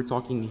we were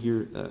talking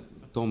here,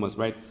 Thomas,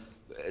 right?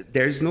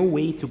 There's no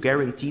way to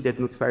guarantee that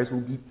notifiers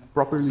will be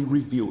properly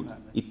reviewed.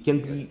 It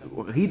can be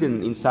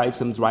hidden inside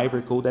some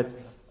driver code that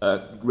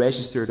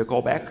register the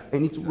callback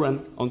and it will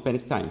run on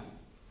panic time,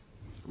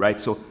 right?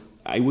 So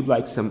I would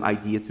like some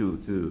idea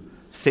to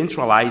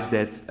centralize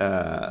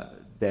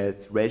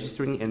that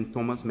registering, and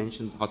Thomas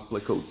mentioned hot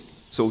plug code.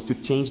 So to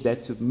change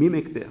that to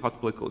mimic the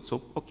hot plug code.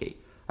 So okay,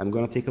 I'm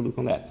going to take a look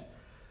on that.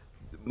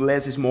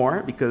 Less is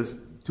more because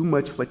too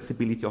much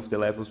flexibility of the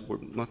levels were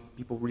not,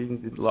 people really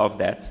didn't love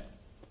that.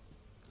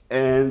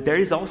 And there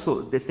is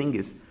also, the thing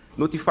is,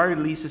 notifier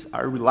releases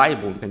are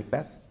reliable in panic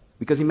path.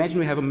 Because imagine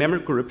you have a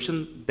memory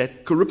corruption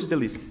that corrupts the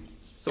list.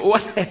 So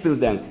what happens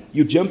then?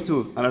 You jump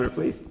to another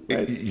place,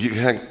 right?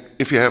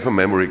 If you have a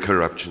memory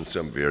corruption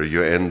somewhere,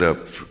 you end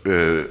up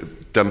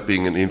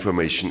dumping an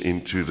information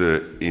into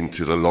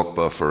the log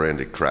buffer and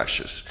it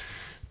crashes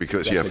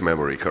because you have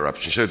memory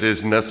corruption. So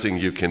there's nothing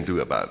you can do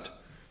about it.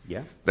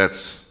 Yeah.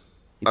 That's,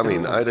 I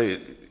mean, either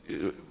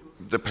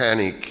the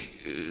panic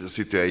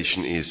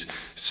situation is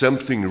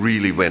something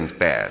really went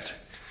bad.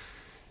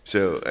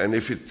 So, and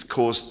if it's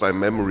caused by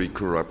memory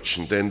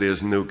corruption, then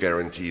there's no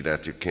guarantee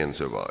that you can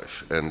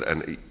survive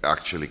and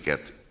actually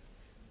get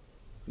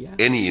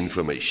any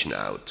information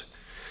out.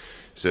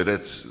 So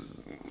there's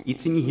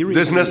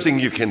nothing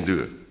you can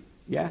do.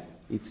 Yeah,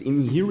 it's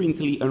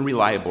inherently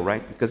unreliable,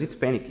 right? Because it's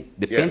panicky.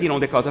 Depending on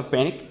the cause of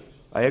panic,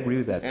 I agree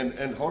with that.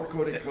 And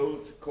hard-coded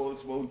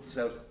calls won't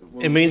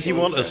it means you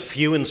want as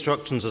few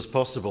instructions as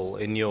possible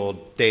in your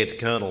dead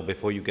kernel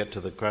before you get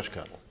to the crash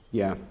kernel.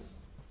 Yeah.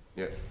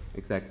 Yeah.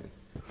 Exactly.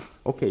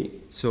 Okay,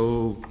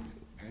 so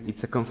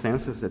it's a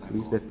consensus at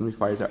least that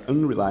notifiers are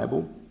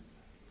unreliable.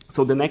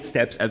 So the next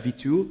steps at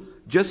V2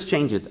 just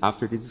changed it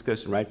after the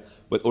discussion, right?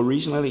 But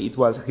originally it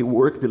was he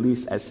worked the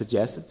list as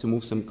suggested to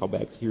move some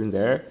callbacks here and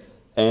there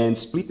and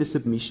split the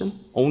submission,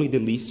 only the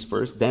list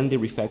first, then the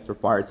refactor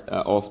part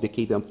of the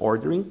kdump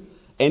ordering,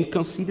 and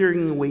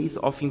considering ways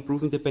of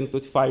improving the panic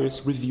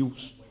notifiers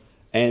reviews.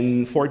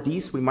 And for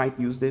this, we might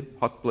use the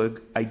hot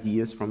plug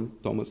ideas from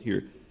Thomas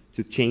here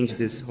to change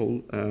this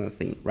whole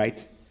thing,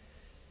 right?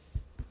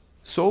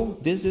 So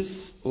this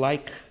is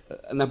like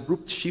an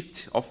abrupt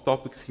shift of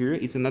topics here.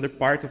 It's another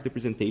part of the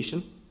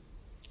presentation.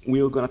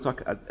 We're going to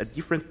talk a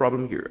different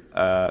problem here.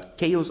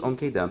 Chaos on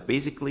kdump.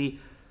 Basically,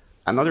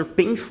 another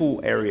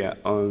painful area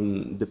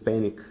on the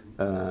panic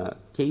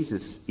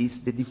cases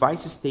is the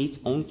device state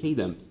on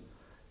kdump.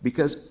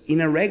 Because in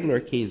a regular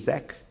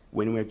kexec,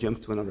 when we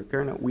jump to another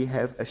kernel, we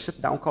have a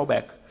shutdown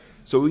callback.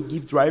 So we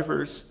give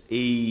drivers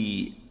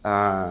a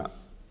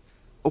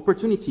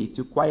opportunity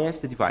to quiesce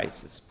the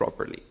devices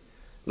properly.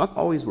 Not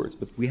always works,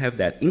 but we have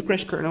that. In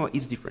crash kernel,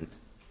 it's different.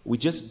 We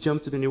just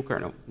jump to the new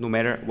kernel, no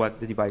matter what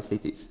the device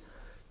state is.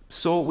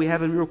 So we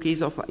have a real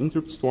case of an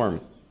interrupt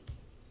storm.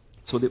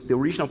 So the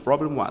original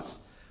problem was,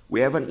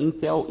 we have an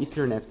Intel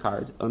Ethernet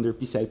card under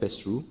PCI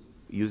pass-through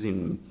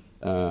using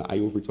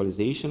I/O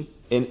virtualization,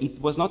 and it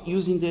was not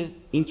using the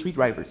in-tree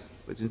drivers,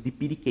 it was using the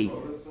PDK.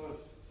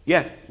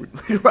 Yeah,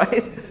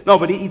 right? No,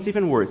 but it's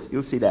even worse.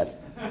 You'll see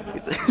that.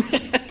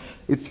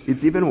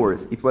 It's even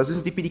worse. It was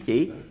using the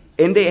PDK,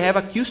 and they have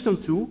a custom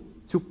tool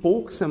to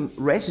poke some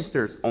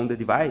registers on the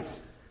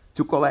device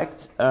to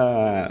collect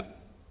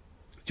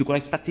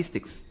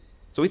statistics.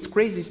 So it's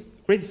crazy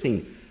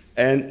thing.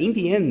 And in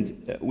the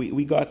end,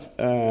 we got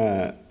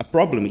a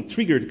problem. It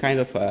triggered kind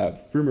of a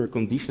firmware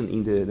condition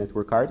in the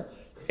network card.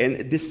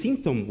 And the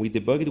symptom we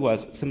debugged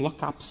was some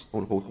lockups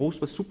on host.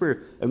 Host was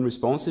super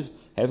unresponsive,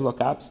 have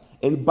lockups.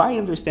 And by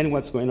understanding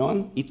what's going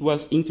on, it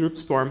was interrupt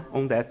storm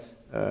on that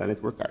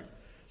network card.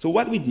 So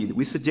what we did,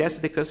 we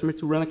suggested the customer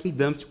to run a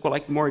kdump to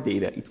collect more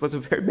data. It was a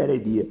very bad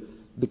idea.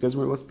 The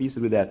customer was pissed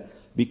with that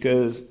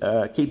because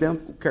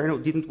kdump kernel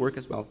didn't work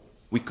as well.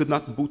 We could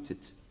not boot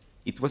it.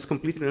 It was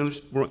completely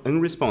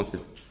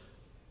unresponsive.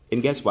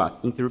 And guess what?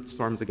 Interrupt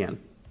storms again.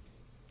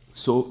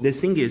 So the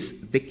thing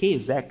is, the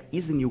kexec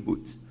is a new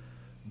boot,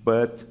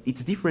 but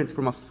it's different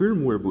from a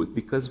firmware boot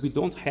because we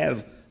don't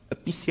have a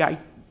PCI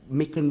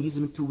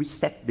mechanism to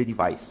reset the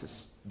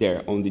devices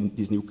there on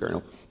this new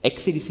kernel.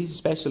 x86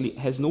 especially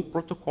has no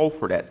protocol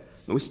for that,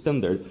 no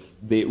standard.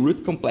 The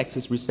root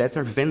complexes resets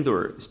are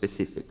vendor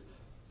specific.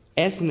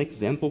 As an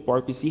example,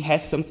 PowerPC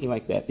has something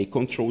like that. They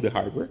control the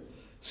hardware,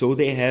 so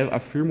they have a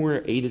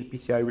firmware-aided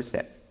PCI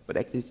reset, but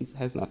x86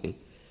 has nothing.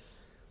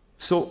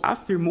 So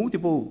after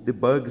multiple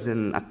debugs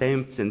and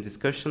attempts and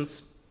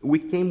discussions, we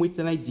came with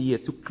an idea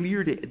to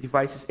clear the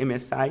device's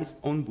MSIs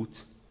on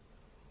boot.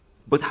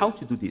 But how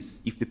to do this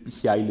if the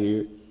PCI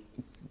layer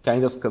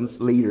kind of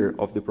comes later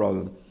of the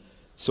problem?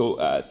 So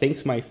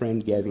thanks my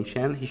friend Gavin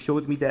Shan, he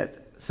showed me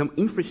that some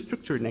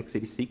infrastructure in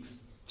x86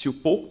 to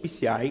poke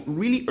PCI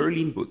really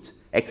early in boot.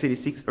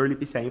 x86 early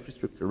PCI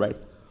infrastructure, right?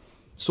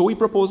 So we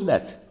proposed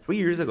that 3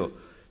 years ago,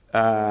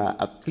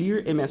 a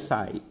clear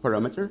MSI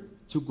parameter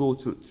to go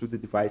to the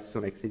devices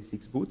on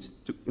x86 boot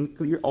and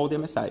clear all the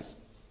MSIs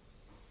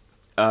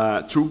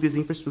through this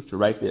infrastructure,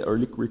 right? The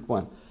early quick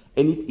one.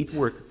 And it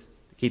worked.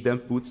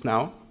 Kdump boots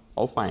now,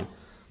 all fine.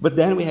 But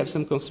then we have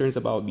some concerns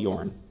about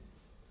Bjorn,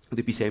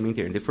 the PCI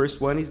maintainer. The first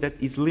one is that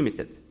it's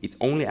limited. It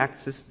only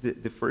accesses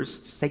the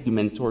first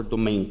segment or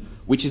domain,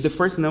 which is the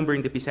first number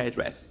in the PCI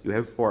address. You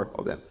have 4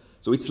 of them.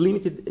 So it's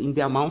limited in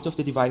the amount of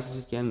the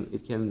devices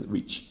it can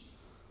reach.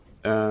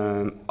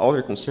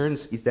 Other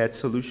concerns is that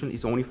solution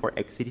is only for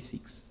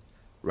x86,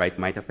 right?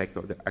 Might affect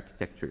other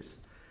architectures.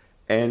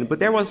 But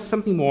there was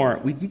something more.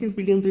 We didn't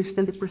really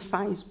understand the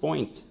precise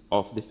point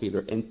of the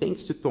failure. And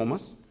thanks to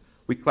Thomas,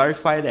 we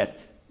clarified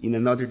that in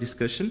another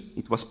discussion.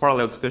 It was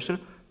parallel discussion.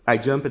 I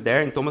jumped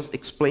there, and Thomas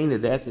explained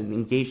that and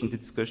engaged in the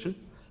discussion,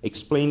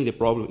 explaining the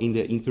problem in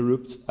the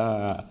interrupt.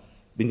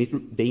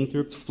 The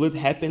interrupt flood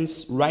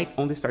happens right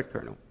on the start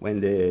kernel when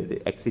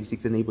the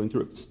x86 enable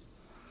interrupts.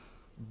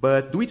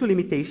 But due to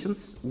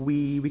limitations,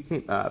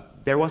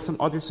 there was some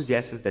other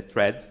suggestions that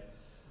thread,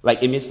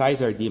 like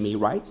MSIs are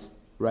DMA writes,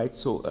 right?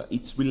 So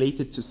it's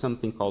related to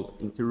something called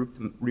interrupt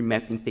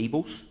remapping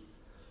tables.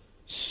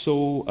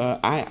 So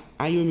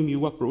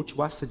IOMU approach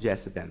was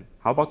suggested then.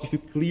 How about if you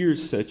clear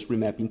such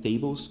remapping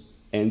tables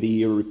and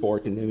the error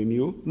report in the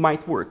MMU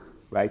might work,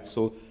 right?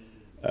 So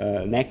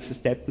next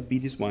step could be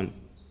this one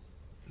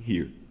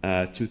here,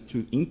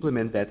 to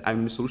implement that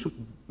MMU solution.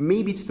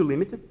 Maybe it's too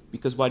limited,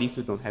 because what if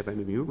you don't have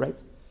MMU,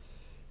 right?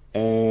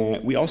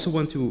 We also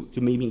want to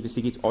maybe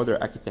investigate other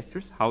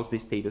architectures. How's the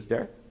status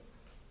there?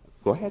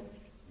 Go ahead.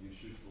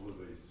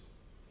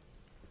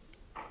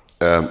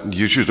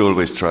 You should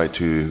always try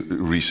to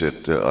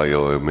reset the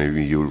I/O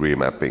MMU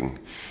remapping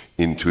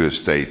into a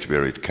state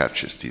where it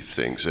catches these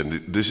things.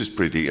 And this is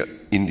pretty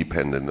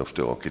independent of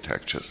the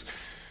architectures.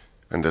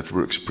 And that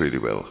works pretty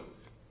well.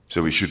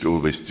 So we should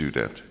always do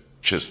that.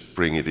 Just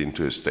bring it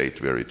into a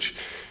state where it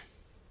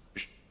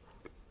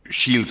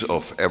shields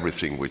off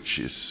everything which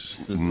is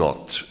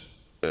not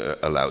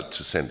allowed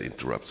to send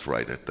interrupts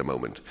right at the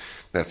moment.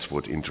 That's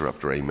what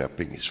interrupt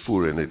remapping is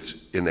for, and it's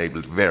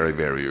enabled very,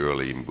 very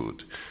early in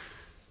boot.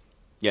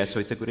 Yeah, so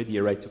it's a good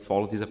idea, right, to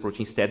follow this approach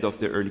instead of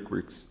the early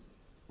quirks.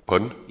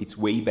 Pardon? It's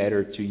way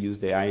better to use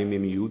the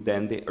IMMU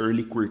than the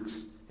early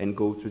quirks and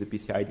go to the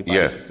PCI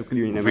devices to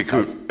clear in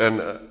MSIs.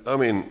 And I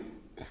mean,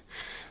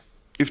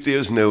 if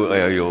there's no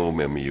I/O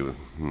MMU,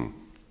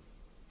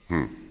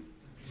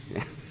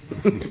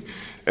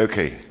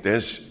 okay,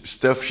 there's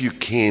stuff you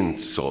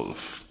can't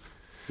solve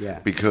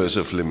because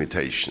of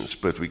limitations,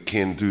 but we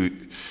can do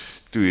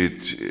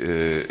it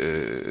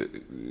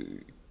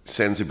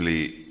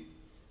sensibly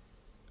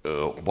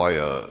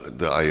via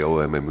the I/O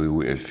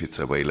MMU if it's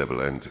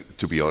available. And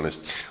to be honest,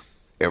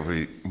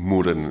 every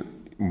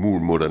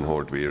more modern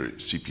hardware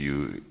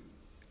CPU,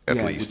 at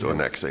least on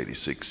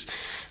x86,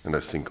 and I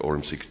think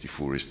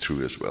ARM64 is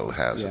true as well,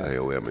 has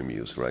I/O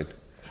MMUs, right?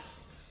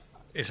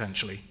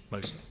 Essentially,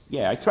 most.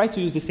 Yeah, I tried to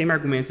use the same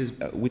argument as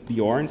with the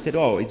ARM, said,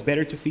 oh, it's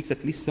better to fix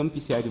at least some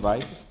PCI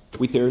devices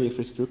with the early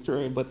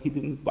infrastructure, but he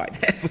didn't buy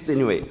that. But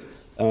anyway.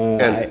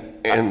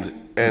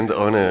 And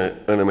on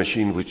a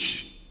machine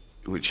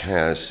which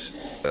has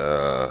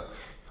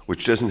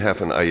which doesn't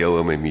have an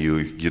I/O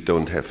MMU, you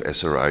don't have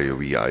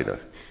SRIOV either.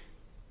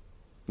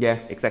 Yeah,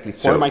 exactly.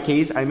 For my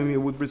case, IMMU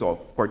would resolve.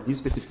 For this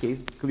specific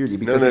case, clearly,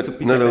 because it's a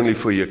PCI not only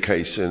for your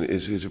case,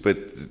 but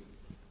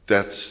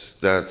that's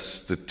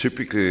the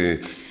typical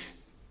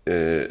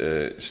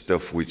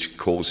stuff which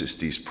causes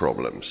these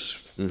problems,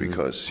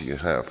 because you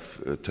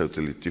have a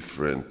totally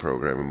different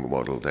programming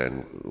model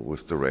than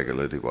with the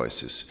regular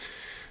devices.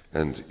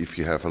 And if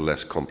you have a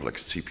less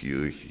complex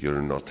CPU,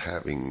 you're not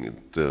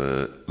having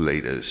the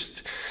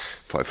latest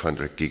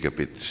 500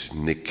 gigabit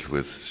NIC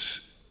with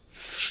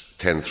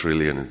 10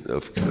 trillion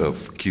of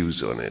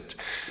queues on it.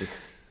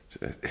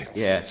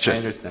 Yeah, I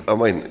understand. I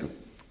mean,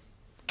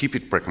 keep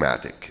it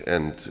pragmatic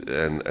and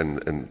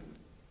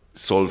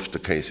solve the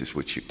cases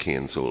which you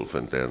can solve,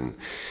 and then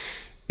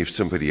if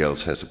somebody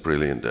else has a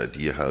brilliant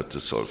idea how to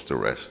solve the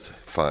rest,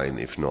 fine.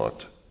 If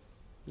not,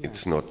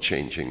 it's not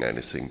changing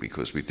anything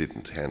because we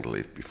didn't handle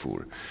it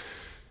before.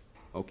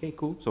 Okay,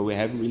 cool. So we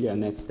have really a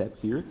next step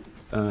here,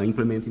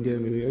 implementing the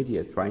MMU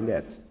idea, trying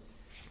that.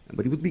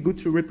 But it would be good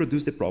to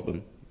reproduce the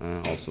problem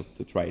also,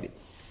 to try it.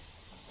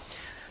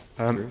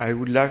 Sure. I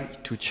would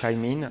like to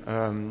chime in.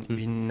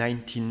 In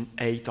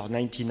 1998 or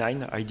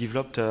 99, I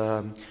developed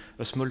a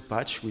small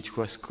patch which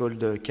was called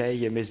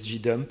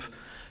kmsg dump.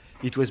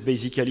 It was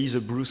basically the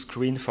blue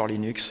screen for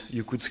Linux.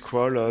 You could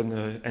scroll on,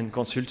 and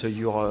consult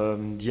your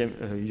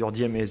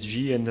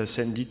DMSG and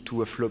send it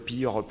to a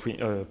floppy or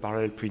a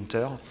parallel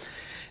printer.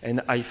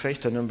 And I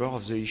faced a number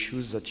of the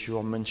issues that you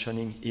are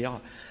mentioning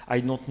here. I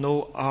don't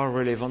know how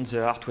relevant they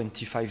are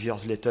 25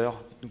 years later,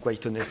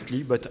 quite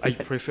honestly, but I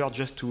prefer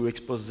just to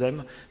expose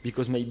them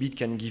because maybe it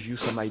can give you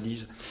some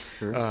ideas.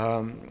 Sure.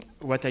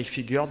 What I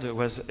figured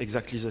was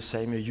exactly the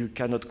same. You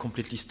cannot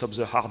completely stop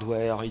the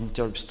hardware,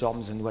 interrupt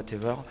storms and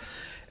whatever.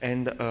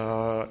 And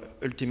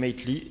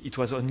ultimately, it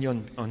was only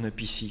on a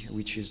PC,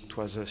 which it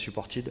was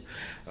supported.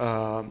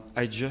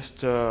 I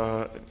just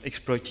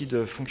exploited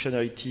the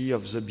functionality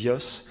of the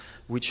BIOS,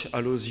 which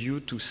allows you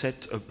to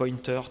set a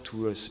pointer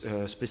to a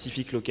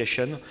specific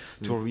location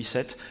to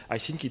reset. I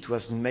think it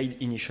was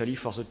made initially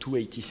for the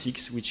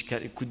 286, which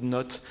could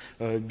not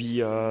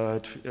be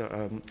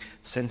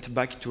sent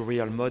back to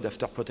real mode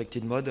after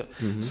protected mode.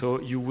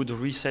 So you would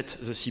reset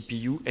the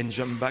CPU and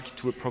jump back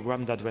to a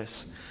programmed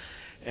address.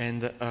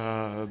 And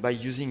by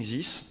using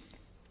this,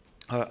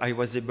 I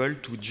was able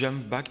to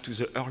jump back to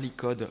the early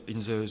code in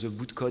the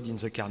boot code in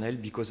the kernel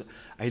because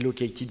I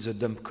located the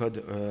dump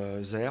code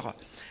there.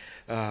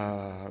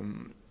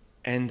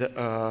 And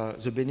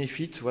the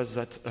benefit was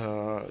that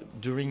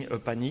during a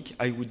panic,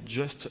 I would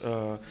just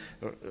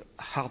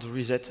hard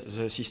reset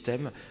the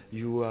system.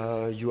 You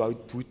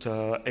output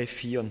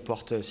FE on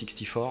port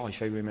 64,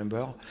 if I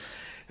remember,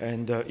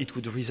 and it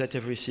would reset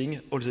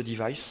everything, all the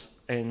device,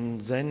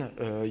 and then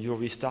you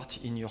restart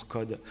in your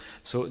code.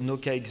 So no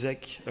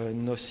kexec,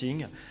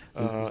 nothing.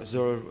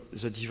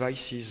 The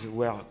devices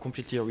were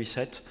completely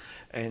reset,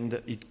 and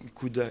it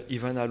could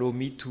even allow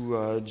me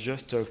to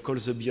just call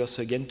the BIOS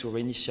again to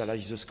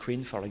reinitialize the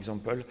screen, for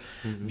example,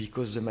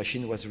 because the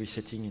machine was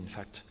resetting, in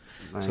fact.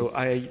 Nice. So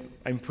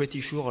I'm pretty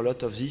sure a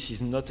lot of this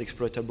is not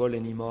exploitable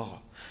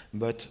anymore,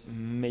 but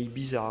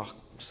maybe there are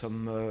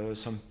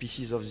some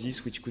pieces of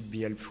this which could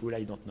be helpful.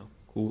 I don't know.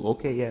 Cool.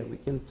 Okay, yeah, we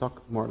can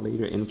talk more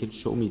later, and you can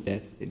show me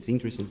that. It's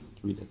interesting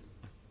to read it.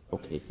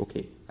 Okay,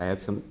 okay. I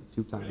have some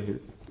few time here.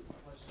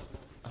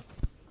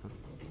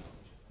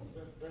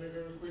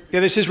 Yeah,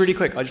 this is really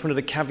quick. I just wanted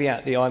to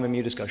caveat the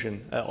IMMU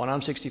discussion. On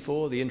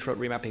ARM64, the interrupt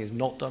remapping is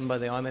not done by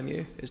the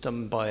IMMU. It's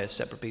done by a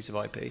separate piece of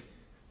IP,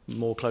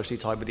 more closely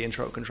tied with the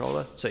interrupt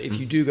controller. So if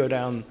you do go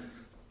down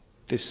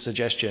this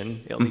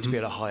suggestion, it'll need to be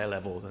at a higher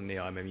level than the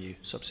IMMU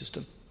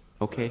subsystem.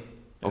 Okay,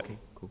 okay,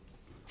 cool.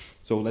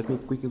 So let me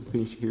quickly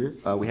finish here.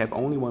 We have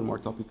only one more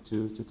topic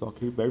to talk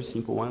here, very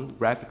simple one,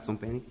 graphics on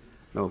Panic.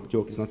 No,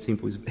 joke, it's not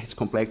simple, it's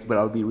complex, but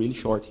I'll be really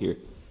short here.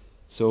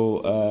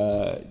 So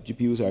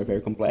GPUs are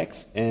very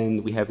complex,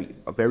 and we have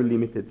a very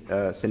limited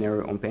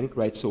scenario on Panic,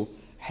 right? So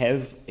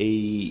have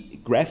a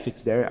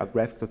graphics there, a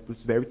graphics output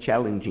is very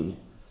challenging.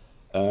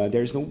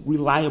 There's no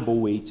reliable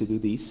way to do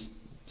this.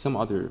 Some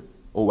other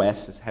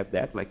OSs have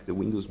that, like the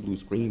Windows Blue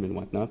Screen and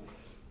whatnot.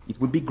 It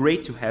would be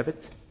great to have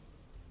it.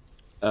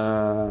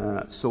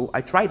 So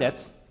I tried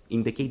that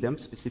in the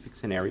kdump specific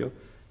scenario,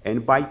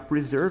 and by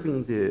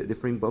preserving the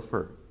frame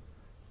buffer,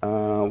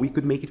 we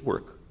could make it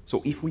work.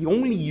 So if we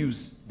only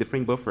use the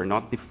frame buffer,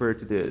 not defer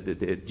to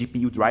the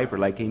GPU driver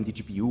like AMD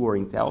GPU or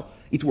Intel,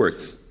 it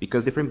works,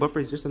 because the frame buffer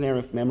is just an area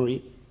of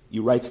memory.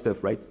 You write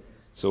stuff, right?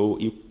 So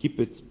you keep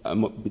it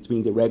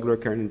between the regular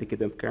kernel and the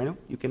kdump kernel.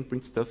 You can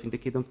print stuff in the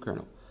kdump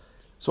kernel.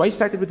 So I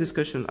started a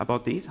discussion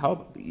about this,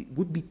 how it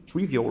would be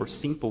trivial or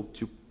simple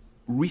to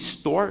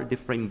restore the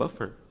frame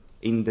buffer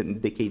in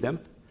the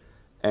kdump,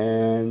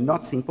 and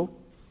not simple,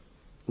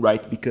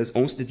 right? Because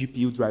once the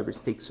GPU drivers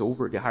takes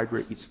over, the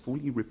hardware is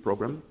fully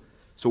reprogrammed.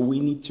 So we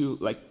need to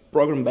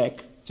program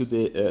back to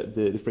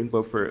the frame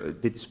buffer,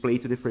 the display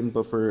to the frame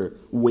buffer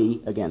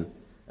way again.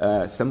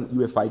 Some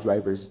UEFI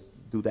drivers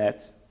do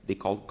that. They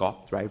call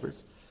GOP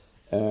drivers.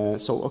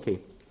 So okay,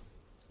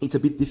 it's a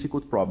bit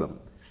difficult problem.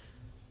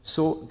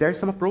 So there are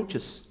some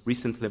approaches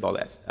recently about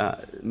that.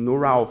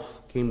 Noralf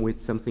came with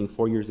something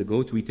 4 years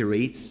ago to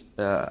iterate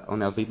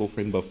on available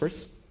frame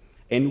buffers.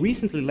 And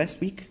recently, last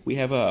week, we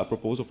have a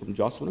proposal from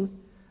Jocelyn.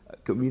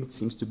 Community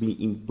seems to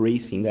be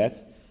embracing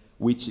that,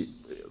 which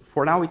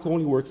for now it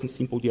only works in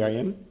simple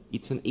DRM.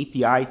 It's an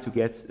API to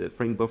get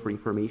frame buffer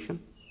information.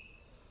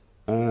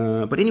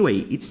 But anyway,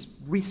 it's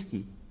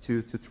risky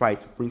to try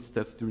to print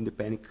stuff during the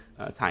Panic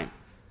time.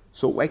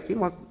 So I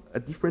came up with a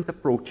different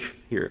approach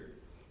here.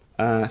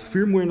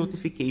 Firmware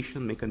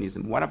notification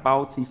mechanism. What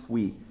about if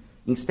we,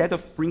 instead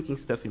of printing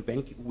stuff in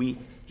Panic, we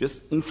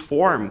just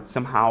inform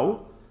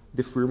somehow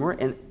the firmware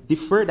and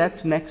defer that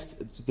to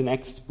the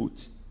next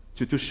boot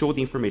to show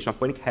the information of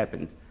Panic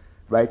happened,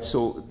 right?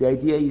 So the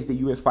idea is the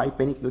UEFI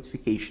Panic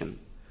notification,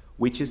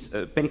 which is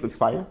a Panic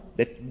notifier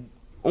that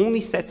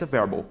only sets a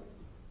variable.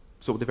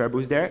 So the variable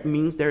is there,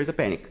 means there is a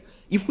Panic.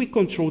 If we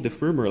control the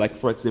firmware, like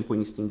for example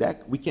in Steam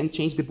Deck, we can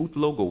change the boot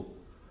logo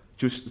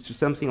to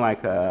something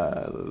like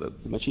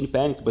machine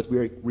Panic, but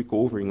we're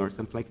recovering or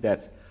something like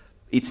that.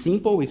 It's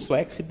simple, it's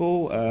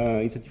flexible,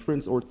 it's a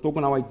different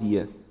orthogonal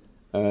idea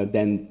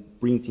than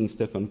printing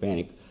stuff on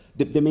Panic.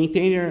 The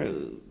maintainer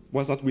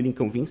was not really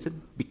convinced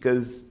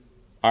because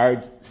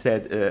Ard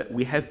said,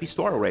 we have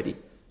pstore already.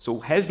 So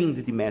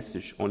having the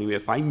message on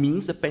UEFI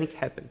means a Panic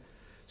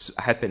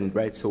happened,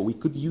 right? So we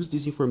could use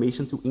this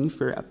information to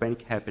infer a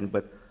Panic happened,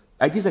 but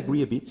I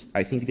disagree a bit.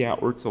 I think they are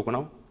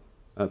orthogonal.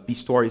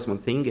 pstore is one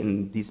thing,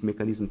 and this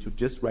mechanism to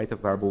just write a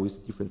variable is a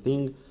different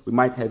thing. We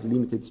might have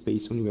limited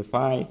space on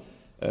UEFI.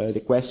 The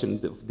question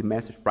of the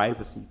message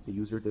privacy, the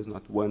user does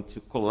not want to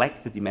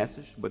collect the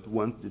message, but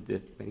want the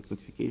Panic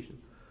notification.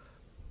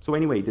 So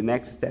anyway, the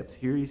next steps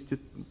here is to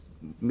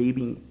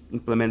maybe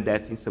implement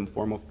that in some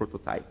form of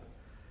prototype.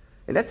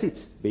 And that's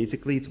it.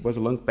 Basically, it was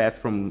a long path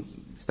from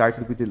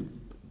starting with the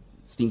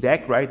Steam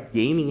Deck, right,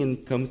 gaming,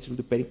 and comes to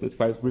the Panic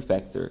notifier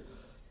refactor.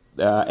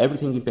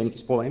 Everything in Panic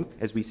is polemic,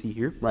 as we see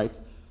here, right?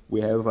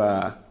 We have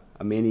a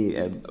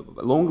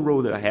long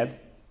road ahead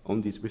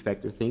on this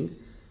refactor thing.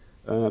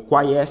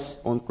 QIS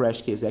on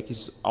crash kexec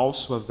is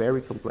also a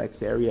very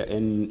complex area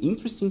and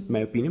interesting, in my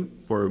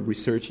opinion, for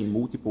researching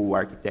multiple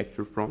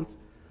architecture fronts.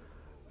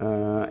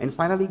 And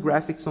finally,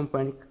 graphics on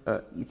Panic,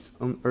 it's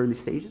on early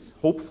stages.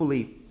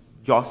 Hopefully,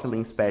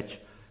 Jocelyn's patch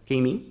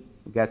came in,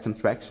 got some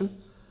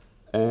traction.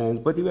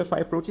 But the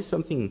UEFI approach is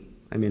something,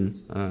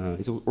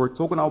 it's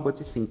orthogonal, but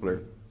it's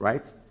simpler,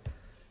 right?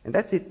 And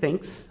that's it.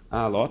 Thanks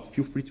a lot.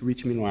 Feel free to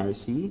reach me on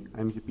IRC.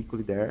 I'm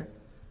typically there.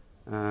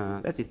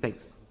 That's it.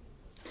 Thanks.